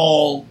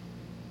all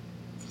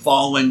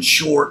fallen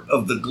short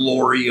of the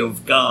glory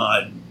of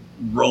God,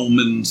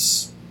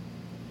 Romans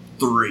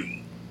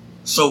 3.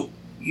 So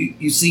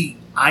you see,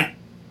 I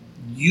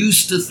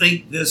used to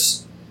think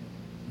this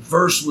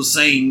verse was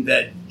saying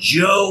that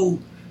Joe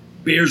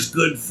bears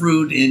good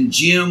fruit and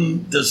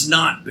Jim does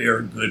not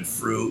bear good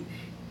fruit.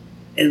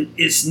 And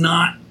it's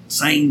not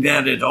saying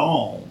that at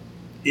all.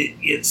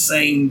 It's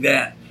saying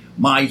that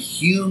my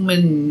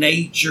human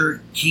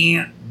nature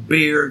can't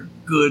bear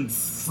good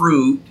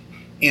fruit,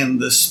 and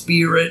the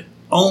Spirit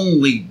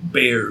only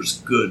bears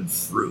good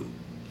fruit.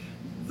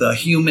 The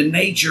human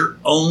nature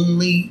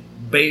only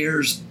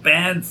bears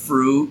bad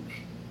fruit,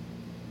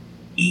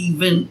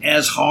 even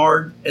as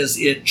hard as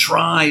it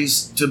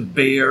tries to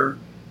bear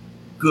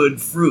good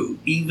fruit,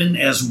 even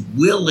as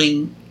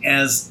willing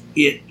as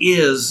it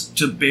is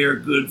to bear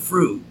good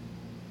fruit.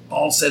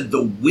 Paul said,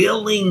 the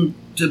willing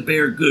to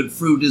bear good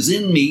fruit is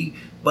in me,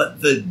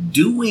 but the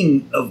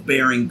doing of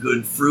bearing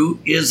good fruit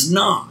is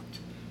not.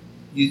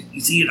 You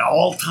see, it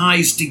all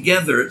ties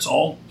together. It's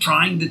all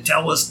trying to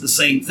tell us the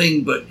same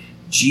thing, but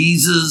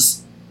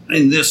Jesus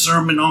in this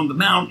Sermon on the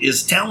Mount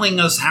is telling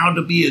us how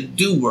to be a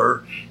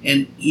doer,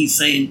 and he's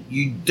saying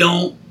you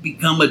don't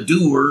become a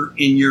doer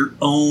in your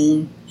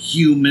own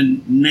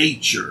human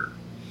nature,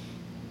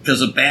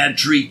 because a bad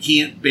tree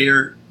can't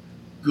bear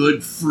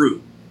good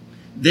fruit.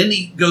 Then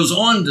he goes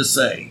on to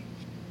say,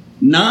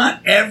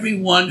 not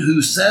everyone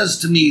who says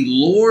to me,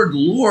 Lord,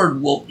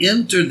 Lord, will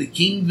enter the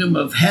kingdom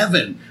of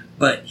heaven,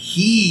 but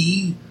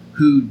he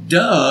who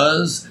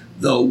does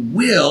the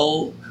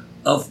will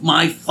of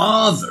my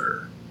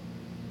Father.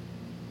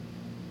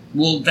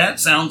 Well, that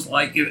sounds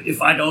like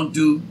if I don't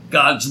do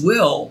God's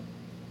will,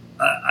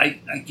 I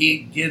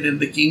can't get in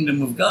the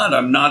kingdom of God.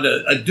 I'm not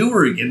a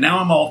doer again. Now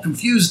I'm all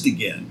confused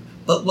again.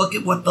 But look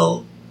at what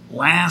the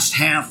last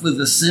half of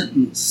the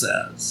sentence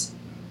says.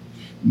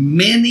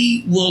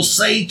 Many will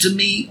say to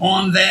me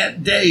on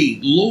that day,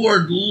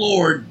 Lord,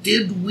 Lord,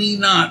 did we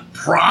not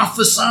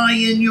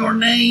prophesy in your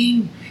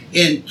name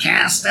and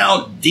cast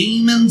out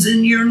demons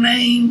in your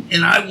name?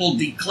 And I will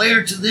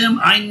declare to them,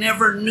 I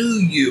never knew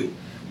you.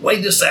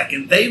 Wait a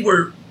second. They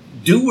were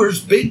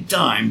doers big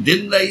time.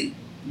 Didn't they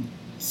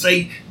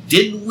say,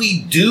 didn't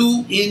we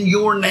do in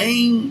your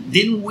name?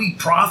 Didn't we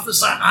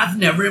prophesy? I've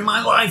never in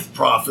my life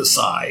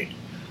prophesied.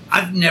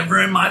 I've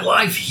never in my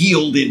life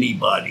healed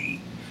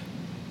anybody.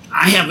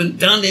 I haven't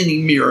done any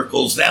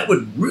miracles. That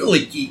would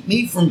really keep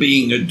me from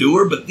being a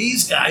doer, but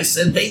these guys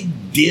said they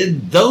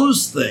did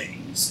those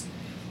things.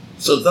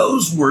 So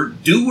those were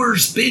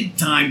doers big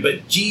time,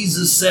 but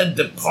Jesus said,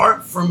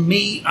 depart from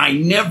me, I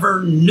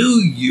never knew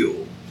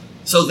you.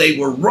 So they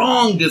were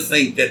wrong to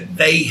think that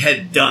they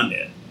had done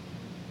it.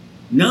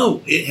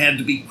 No, it had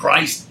to be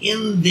Christ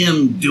in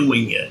them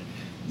doing it.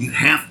 You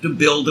have to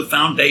build a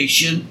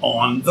foundation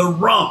on the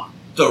rock.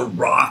 The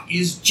rock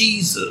is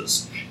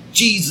Jesus.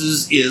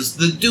 Jesus is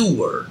the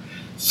doer.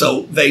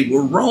 So they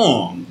were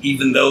wrong,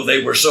 even though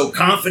they were so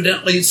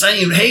confidently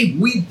saying, hey,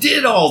 we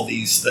did all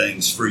these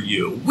things for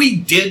you. We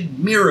did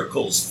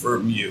miracles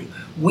from you.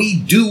 We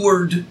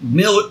doered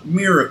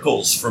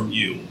miracles from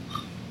you.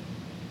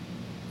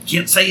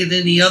 Can't say it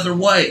any other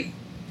way,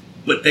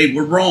 but they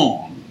were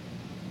wrong.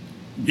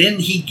 Then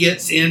he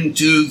gets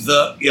into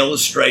the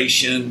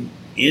illustration.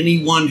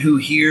 Anyone who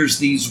hears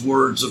these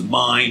words of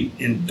mine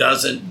and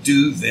doesn't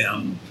do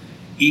them,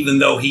 even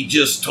though he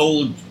just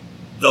told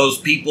those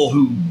people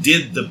who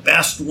did the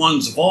best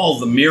ones of all,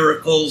 the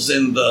miracles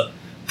and the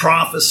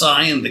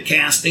prophecy and the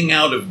casting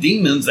out of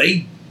demons,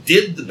 they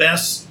did the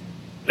best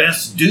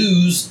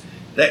do's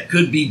that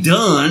could be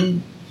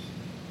done.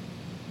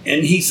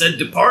 And he said,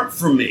 depart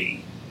from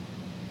me.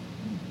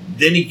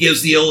 Then he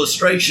gives the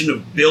illustration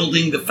of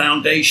building the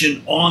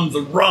foundation on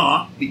the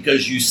rock,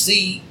 because you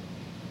see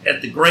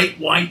at the great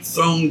white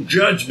throne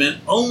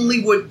judgment,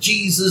 only what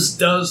Jesus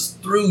does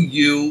through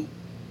you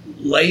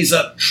lays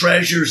up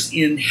treasures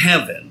in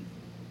heaven.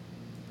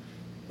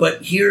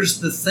 But here's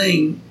the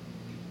thing.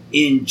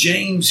 In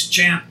James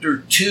chapter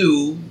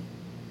 2,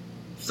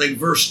 say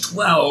verse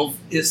 12,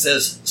 it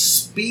says,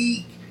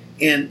 speak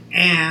and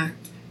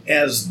act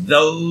as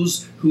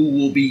those who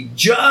will be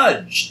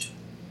judged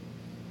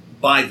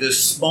by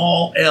this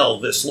small L,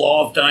 this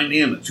law of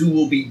dynamics, who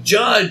will be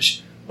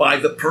judged by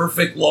the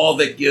perfect law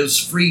that gives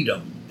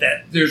freedom.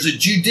 That there's a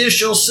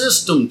judicial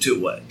system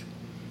to it.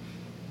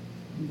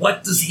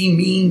 What does he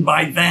mean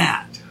by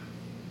that?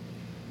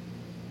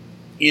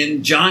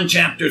 In John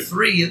chapter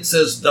 3, it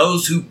says,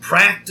 those who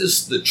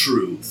practice the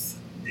truth.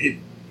 It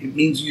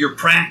means you're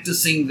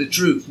practicing the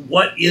truth.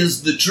 What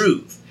is the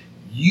truth?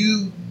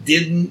 You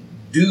didn't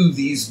do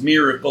these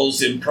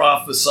miracles and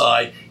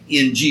prophesy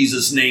in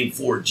Jesus' name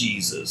for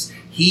Jesus.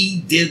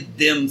 He did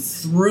them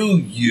through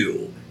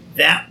you.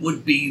 That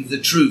would be the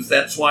truth.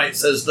 That's why it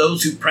says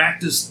those who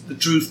practice the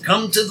truth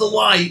come to the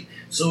light,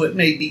 so it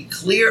may be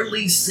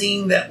clearly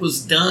seen that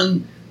was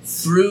done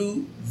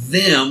through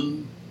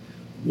them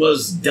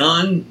was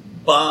done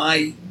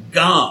by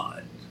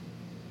God.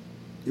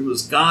 It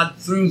was God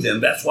through them.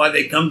 That's why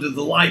they come to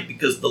the light,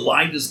 because the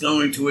light is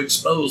going to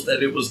expose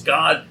that it was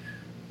God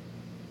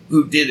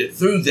who did it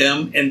through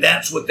them, and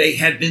that's what they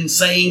had been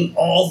saying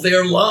all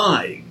their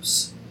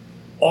lives.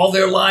 All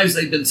their lives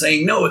they've been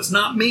saying, no, it's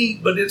not me,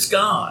 but it's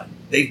God.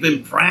 They've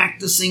been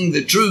practicing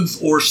the truth,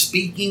 or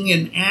speaking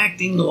and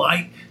acting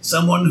like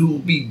someone who will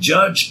be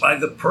judged by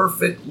the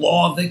perfect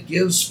law that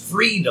gives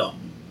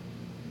freedom.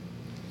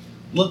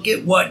 Look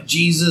at what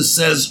Jesus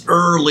says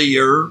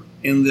earlier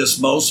in this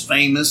most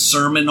famous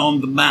Sermon on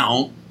the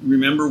Mount.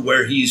 Remember,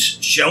 where he's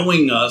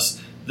showing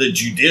us the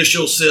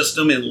judicial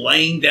system and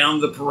laying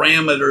down the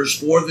parameters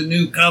for the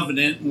new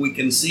covenant. We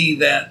can see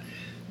that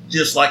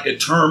just like a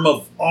term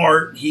of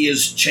art, he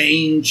has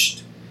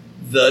changed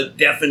the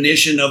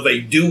definition of a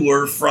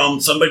doer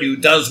from somebody who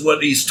does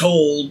what he's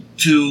told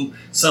to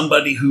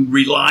somebody who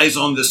relies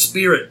on the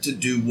Spirit to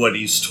do what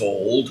he's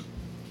told.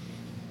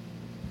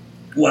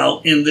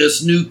 Well, in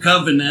this new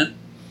covenant,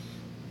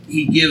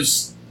 he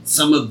gives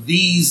some of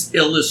these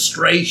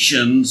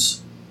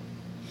illustrations.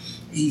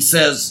 He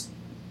says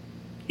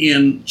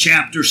in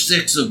chapter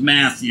 6 of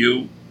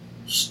Matthew,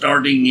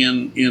 starting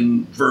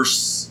in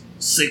verse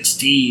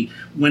 16,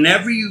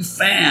 whenever you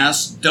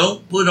fast,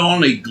 don't put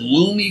on a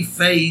gloomy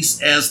face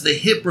as the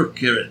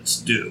hypocrites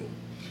do,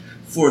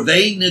 for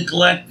they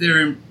neglect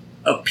their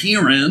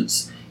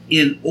appearance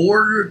in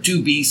order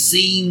to be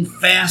seen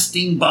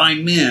fasting by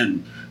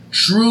men.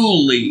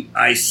 Truly,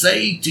 I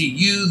say to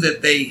you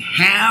that they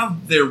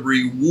have their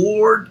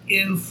reward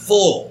in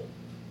full.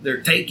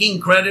 They're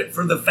taking credit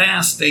for the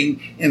fasting,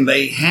 and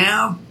they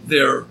have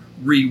their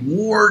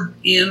reward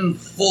in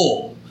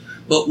full.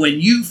 But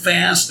when you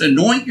fast,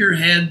 anoint your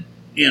head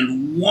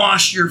and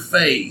wash your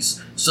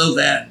face, so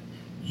that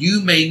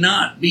you may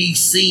not be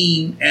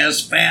seen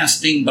as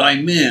fasting by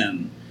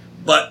men,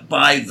 but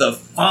by the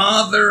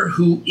Father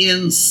who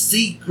in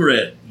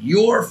secret,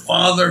 your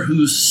Father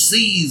who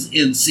sees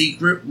in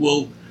secret,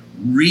 will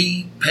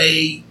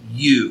repay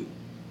you.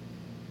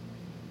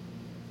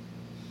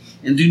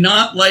 And do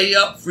not lay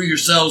up for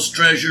yourselves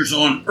treasures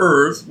on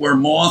earth, where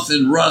moth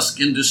and rust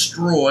can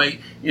destroy,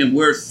 and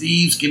where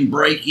thieves can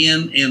break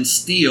in and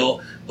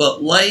steal,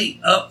 but lay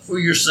up for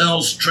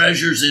yourselves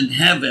treasures in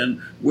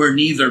heaven, where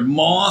neither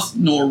moth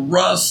nor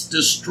rust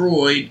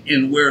destroyed,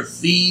 and where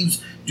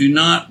thieves do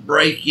not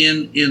break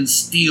in and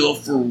steal.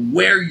 For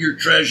where your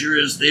treasure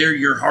is, there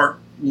your heart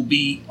will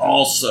be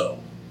also.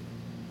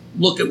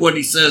 Look at what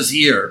he says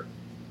here.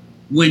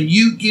 When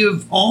you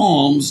give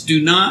alms,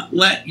 do not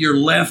let your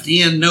left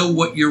hand know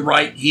what your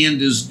right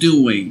hand is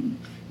doing,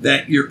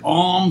 that your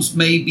alms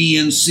may be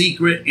in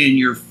secret, and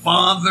your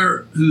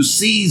Father who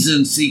sees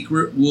in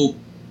secret will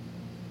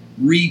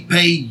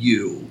repay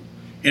you.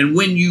 And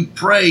when you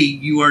pray,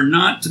 you are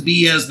not to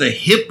be as the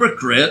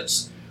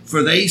hypocrites,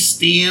 for they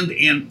stand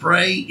and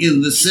pray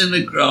in the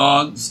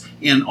synagogues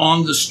and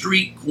on the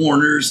street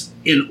corners,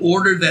 in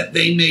order that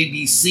they may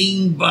be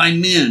seen by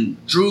men.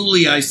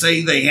 Truly, I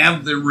say, they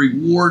have their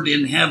reward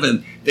in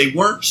heaven. They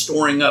weren't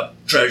storing up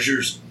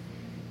treasures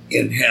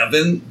in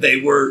heaven.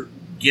 They were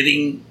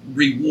getting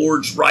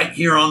rewards right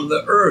here on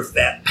the earth.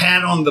 That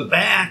pat on the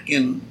back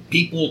and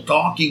people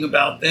talking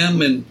about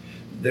them and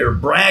their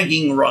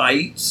bragging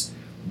rights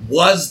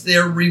was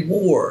their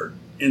reward.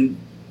 And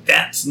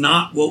that's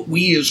not what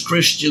we as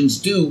Christians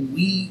do.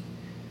 We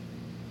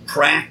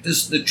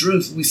practice the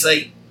truth. We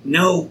say,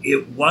 no,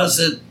 it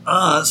wasn't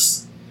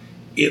us.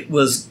 It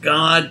was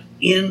God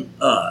in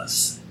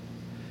us.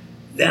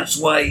 That's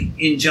why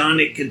in John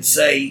it could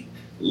say,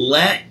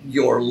 let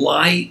your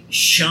light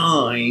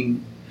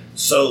shine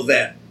so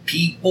that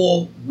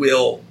people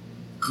will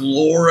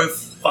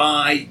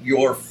glorify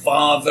your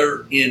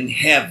Father in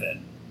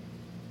heaven.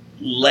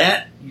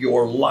 let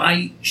your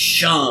light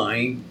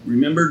shine.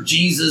 Remember,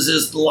 Jesus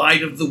is the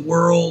light of the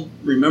world.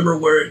 Remember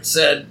where it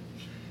said,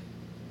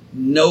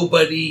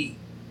 nobody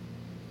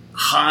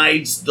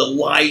hides the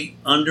light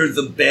under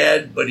the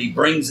bed, but he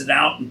brings it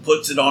out and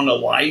puts it on a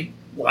light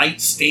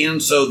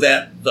stand so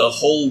that the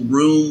whole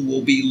room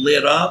will be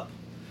lit up.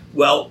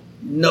 Well,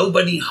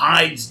 nobody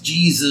hides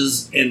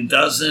Jesus and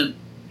doesn't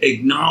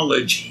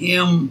acknowledge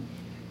him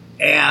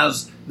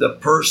as the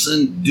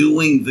person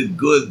doing the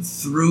good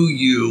through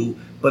you,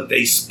 but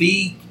they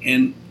speak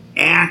and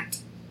act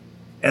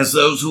as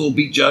those who will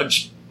be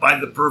judged by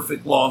the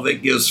perfect law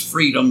that gives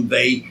freedom.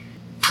 They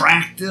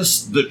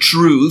practice the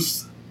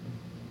truth,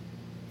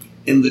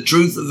 and the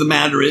truth of the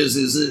matter is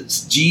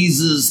it's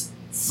Jesus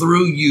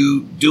through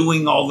you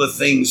doing all the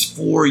things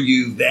for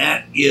you.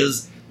 That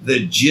is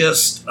the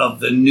gist of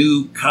the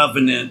new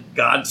covenant.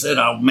 God said,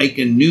 I'll make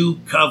a new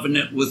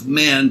covenant with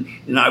men,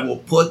 and I will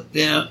put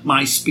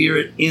my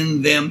spirit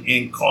in them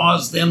and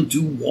cause them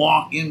to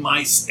walk in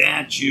my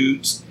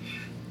statutes.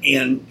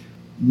 And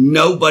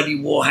nobody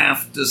will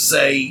have to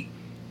say,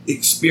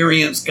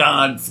 experience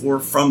God, for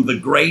from the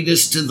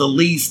greatest to the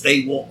least,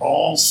 they will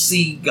all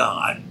see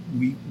God.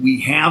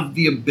 We have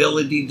the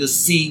ability to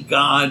see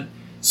God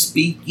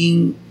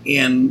speaking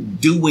and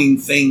doing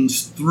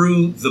things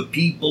through the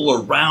people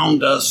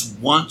around us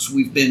once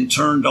we've been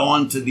turned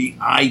on to the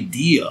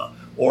idea,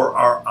 or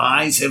our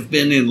eyes have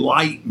been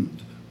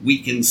enlightened. We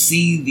can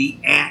see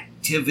the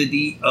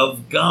activity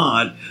of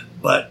God,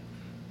 but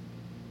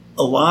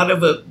a lot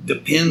of it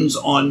depends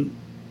on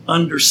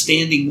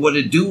understanding what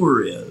a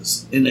doer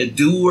is. And a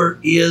doer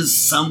is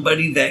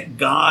somebody that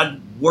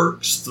God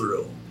works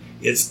through.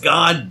 It's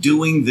God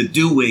doing the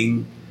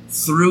doing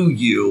through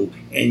you,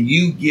 and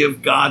you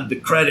give God the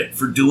credit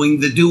for doing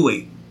the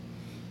doing.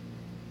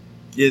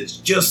 It's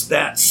just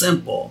that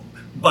simple.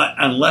 But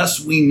unless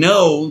we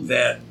know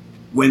that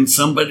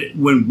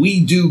when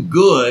we do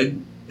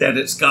good, that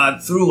it's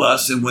God through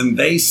us, and when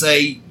they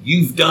say,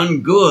 you've done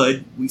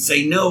good, we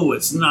say, no,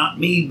 it's not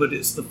me, but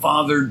it's the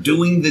Father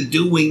doing the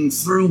doing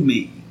through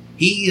me.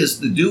 He is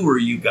the doer,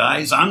 you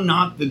guys. I'm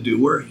not the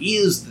doer. He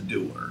is the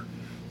doer.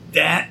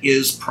 That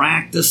is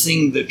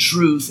practicing the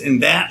truth,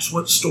 and that's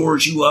what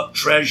stores you up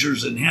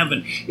treasures in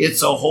heaven.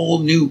 It's a whole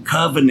new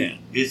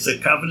covenant. It's a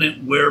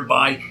covenant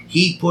whereby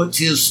he puts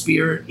his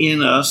spirit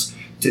in us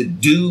to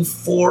do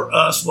for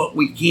us what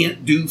we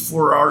can't do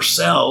for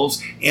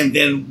ourselves, and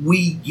then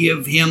we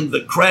give him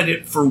the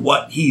credit for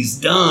what he's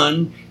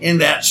done,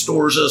 and that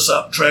stores us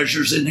up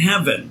treasures in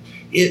heaven.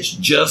 It's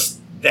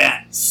just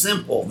that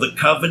simple. The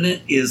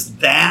covenant is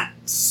that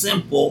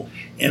simple,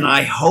 and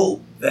I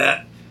hope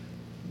that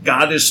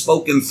God has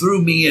spoken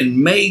through me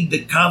and made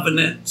the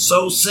covenant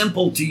so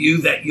simple to you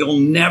that you'll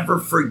never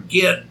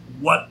forget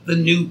what the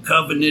new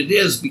covenant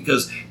is,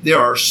 because there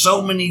are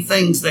so many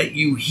things that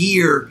you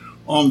hear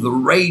on the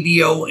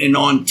radio and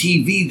on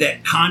TV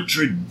that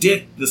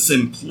contradict the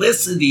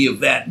simplicity of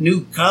that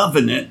new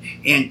covenant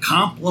and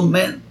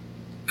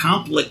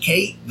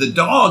complicate the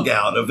dog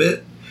out of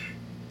it.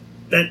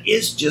 That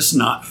is just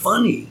not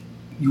funny.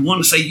 You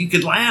want to say you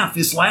could laugh,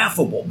 it's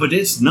laughable, but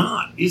it's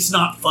not. It's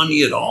not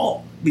funny at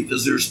all,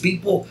 because there's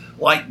people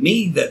like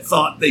me that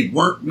thought they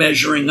weren't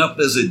measuring up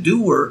as a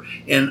doer,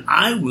 and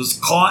I was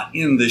caught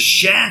in the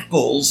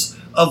shackles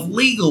of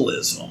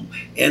legalism,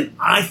 and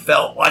I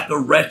felt like a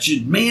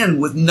wretched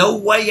man with no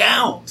way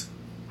out.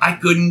 I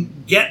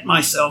couldn't get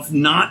myself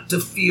not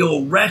to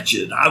feel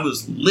wretched. I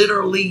was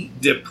literally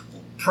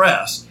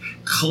depressed,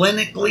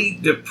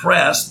 clinically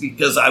depressed,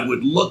 because I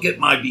would look at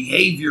my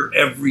behavior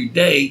every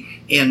day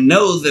and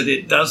know that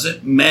it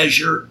doesn't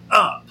measure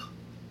up.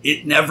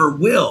 It never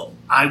will.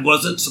 I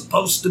wasn't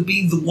supposed to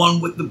be the one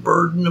with the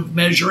burden of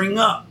measuring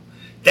up.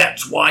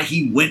 That's why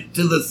he went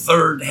to the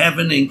third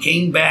heaven and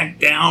came back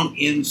down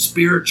in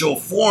spiritual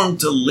form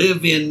to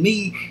live in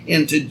me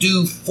and to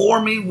do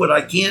for me what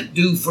I can't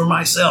do for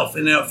myself.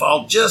 And if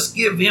I'll just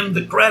give him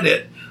the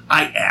credit,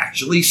 I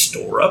actually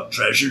store up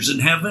treasures in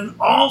heaven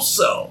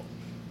also.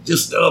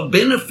 Just a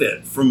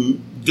benefit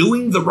from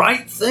doing the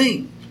right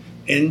thing.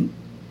 And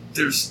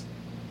there's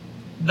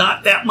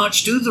not that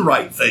much to the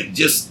right thing.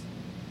 Just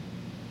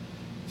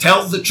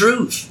tell the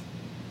truth.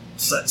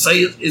 Say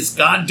it's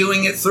God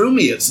doing it through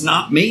me. It's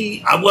not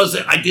me.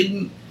 I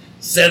didn't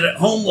sit at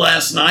home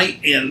last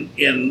night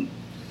and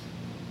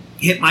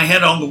hit my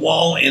head on the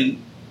wall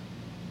and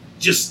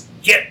just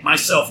get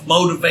myself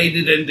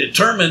motivated and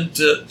determined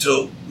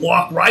to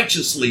walk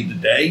righteously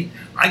today.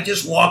 I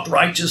just walked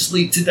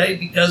righteously today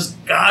because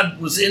God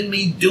was in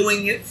me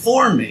doing it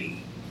for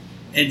me.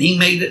 And he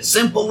made it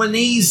simple and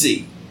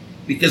easy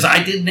because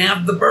I didn't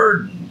have the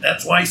burden.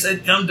 That's why he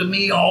said, come to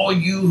me, all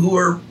you who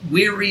are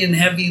weary and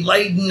heavy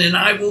laden, and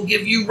I will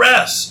give you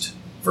rest.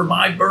 For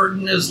my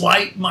burden is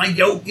light, my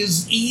yoke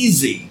is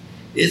easy.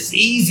 It's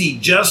easy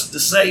just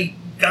to say,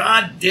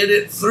 God did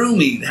it through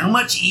me. How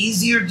much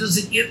easier does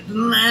it get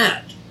than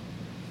that?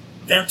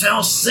 That's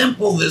how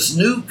simple this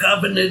new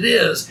covenant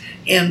is.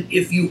 And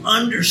if you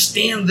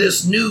understand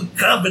this new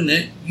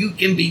covenant, you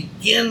can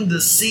begin to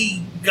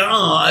see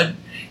God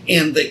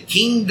and the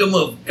kingdom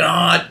of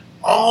God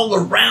all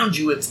around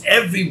you. It's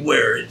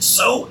everywhere. It's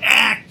so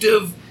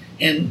active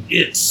and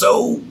it's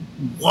so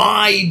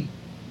wide,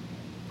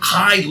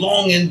 high,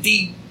 long, and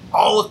deep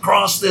all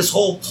across this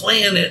whole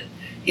planet.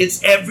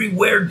 It's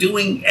everywhere,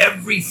 doing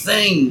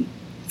everything,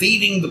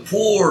 feeding the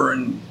poor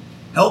and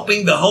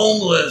helping the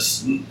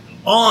homeless, and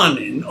on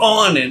and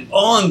on and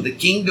on. The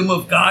kingdom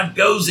of God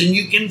goes, and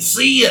you can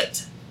see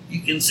it.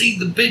 You can see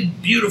the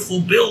big, beautiful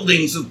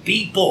buildings of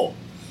people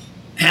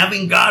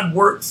having God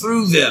work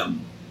through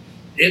them.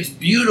 It's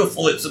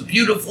beautiful. It's a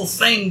beautiful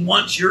thing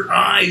once your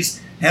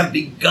eyes have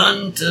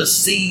begun to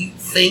see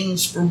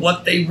things for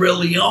what they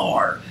really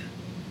are.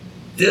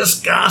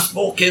 This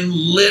gospel can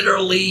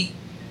literally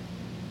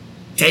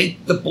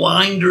take the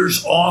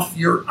blinders off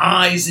your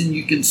eyes, and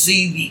you can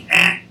see the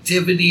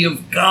activity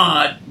of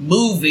God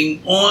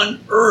moving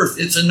on earth.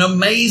 It's an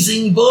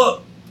amazing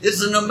book.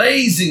 It's an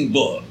amazing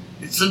book.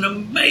 It's an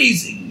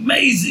amazing,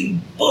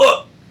 amazing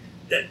book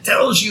that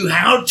tells you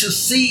how to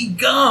see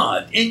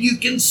God, and you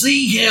can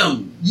see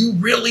Him. You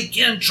really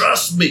can,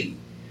 trust me.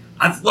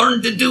 I've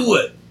learned to do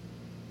it.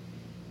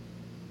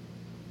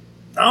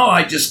 Oh,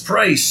 I just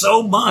pray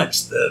so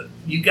much that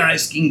you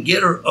guys can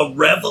get a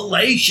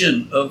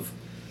revelation of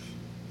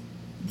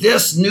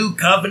this new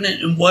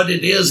covenant and what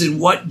it is and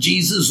what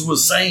Jesus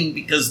was saying,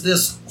 because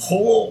this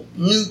whole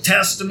New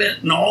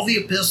Testament and all the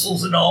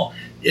epistles and all,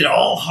 it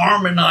all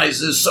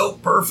harmonizes so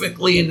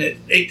perfectly, and it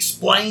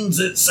explains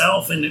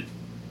itself, and it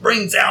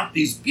brings out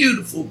these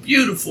beautiful,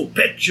 beautiful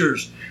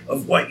pictures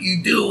of what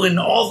you do, and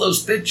all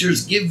those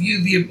pictures give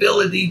you the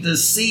ability to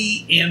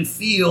see and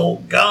feel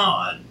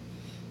God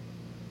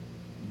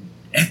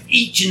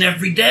each and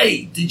every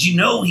day. Did you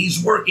know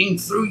He's working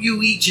through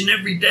you each and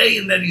every day,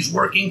 and that He's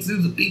working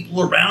through the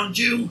people around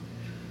you?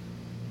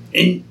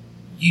 And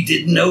you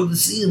didn't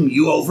notice Him.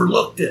 You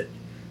overlooked it.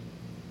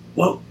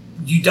 Well,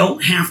 you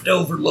don't have to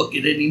overlook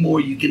it anymore.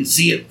 You can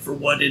see it for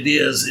what it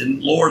is.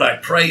 And Lord, I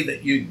pray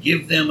that you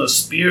give them a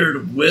spirit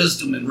of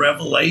wisdom and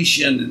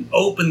revelation, and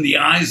open the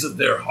eyes of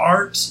their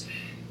hearts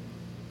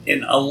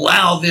and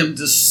allow them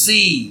to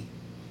see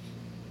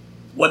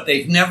what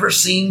they've never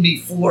seen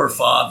before,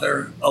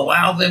 Father.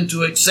 Allow them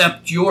to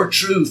accept your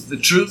truth, the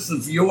truth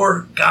of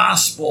your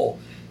gospel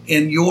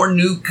and your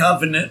new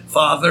covenant,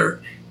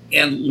 Father,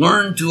 and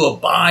learn to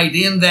abide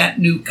in that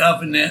new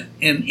covenant,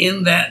 and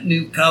in that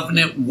new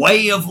covenant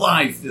way of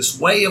life, this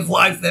way of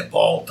life that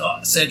Paul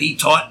said he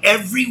taught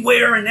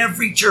everywhere in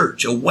every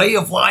church, a way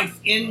of life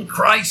in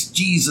Christ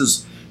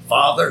Jesus.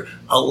 Father,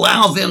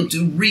 allow them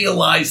to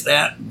realize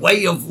that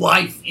way of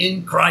life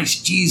in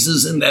Christ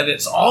Jesus, and that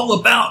it's all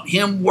about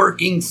Him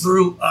working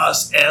through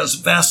us as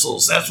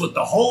vessels. That's what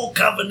the whole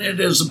covenant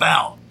is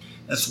about.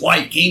 That's why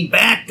He came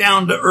back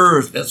down to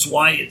earth. That's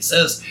why it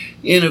says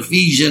in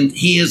Ephesians,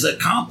 He is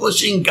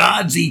accomplishing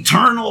God's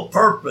eternal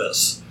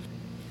purpose.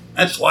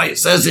 That's why it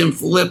says in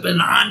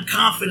Philippians, I'm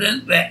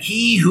confident that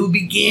He who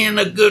began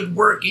a good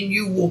work in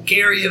you will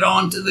carry it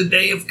on to the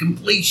day of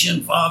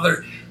completion,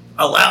 Father.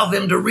 Allow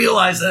them to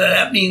realize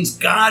that means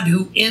God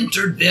who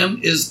entered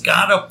them has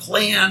got a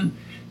plan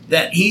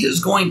that He is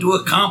going to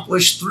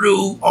accomplish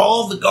through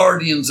all the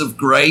guardians of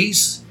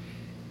grace.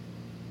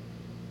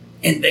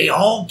 And they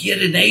all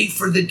get an A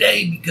for the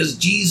day, because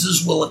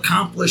Jesus will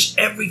accomplish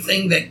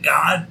everything that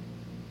God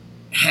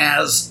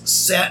has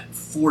set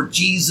for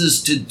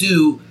Jesus to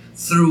do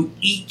through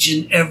each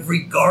and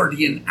every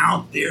guardian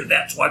out there.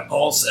 That's why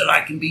Paul said,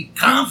 I can be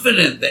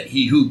confident that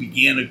He who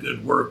began a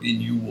good work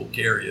in you will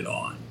carry it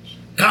on.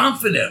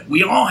 Confident.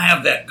 We all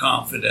have that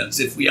confidence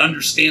if we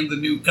understand the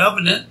new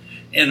covenant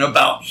and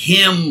about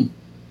Him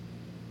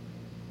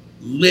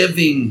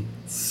living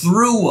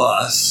through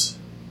us,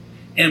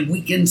 and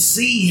we can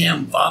see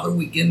Him, Father.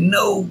 We can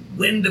know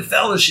when to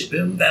fellowship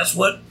Him. That's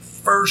what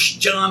 1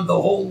 John,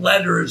 the whole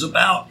letter, is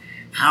about.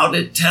 How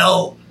to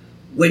tell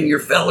when you're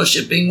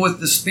fellowshipping with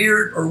the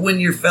Spirit or when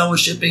you're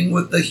fellowshipping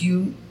with the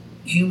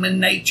human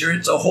nature.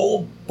 It's a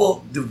whole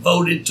book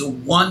devoted to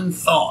one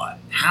thought: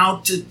 how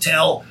to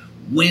tell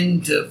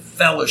when to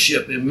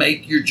fellowship and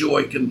make your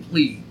joy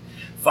complete.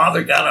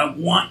 Father God, I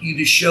want you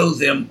to show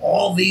them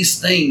all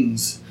these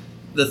things,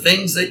 the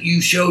things that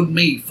you showed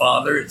me,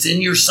 Father. It's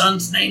in your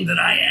Son's name that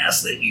I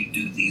ask that you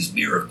do these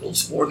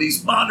miracles, for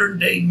these modern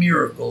day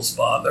miracles,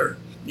 Father.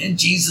 In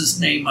Jesus'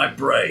 name I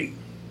pray.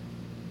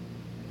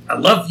 I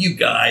love you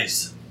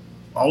guys.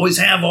 Always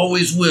have,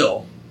 always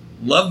will.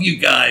 Love you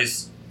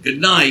guys.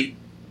 Good night.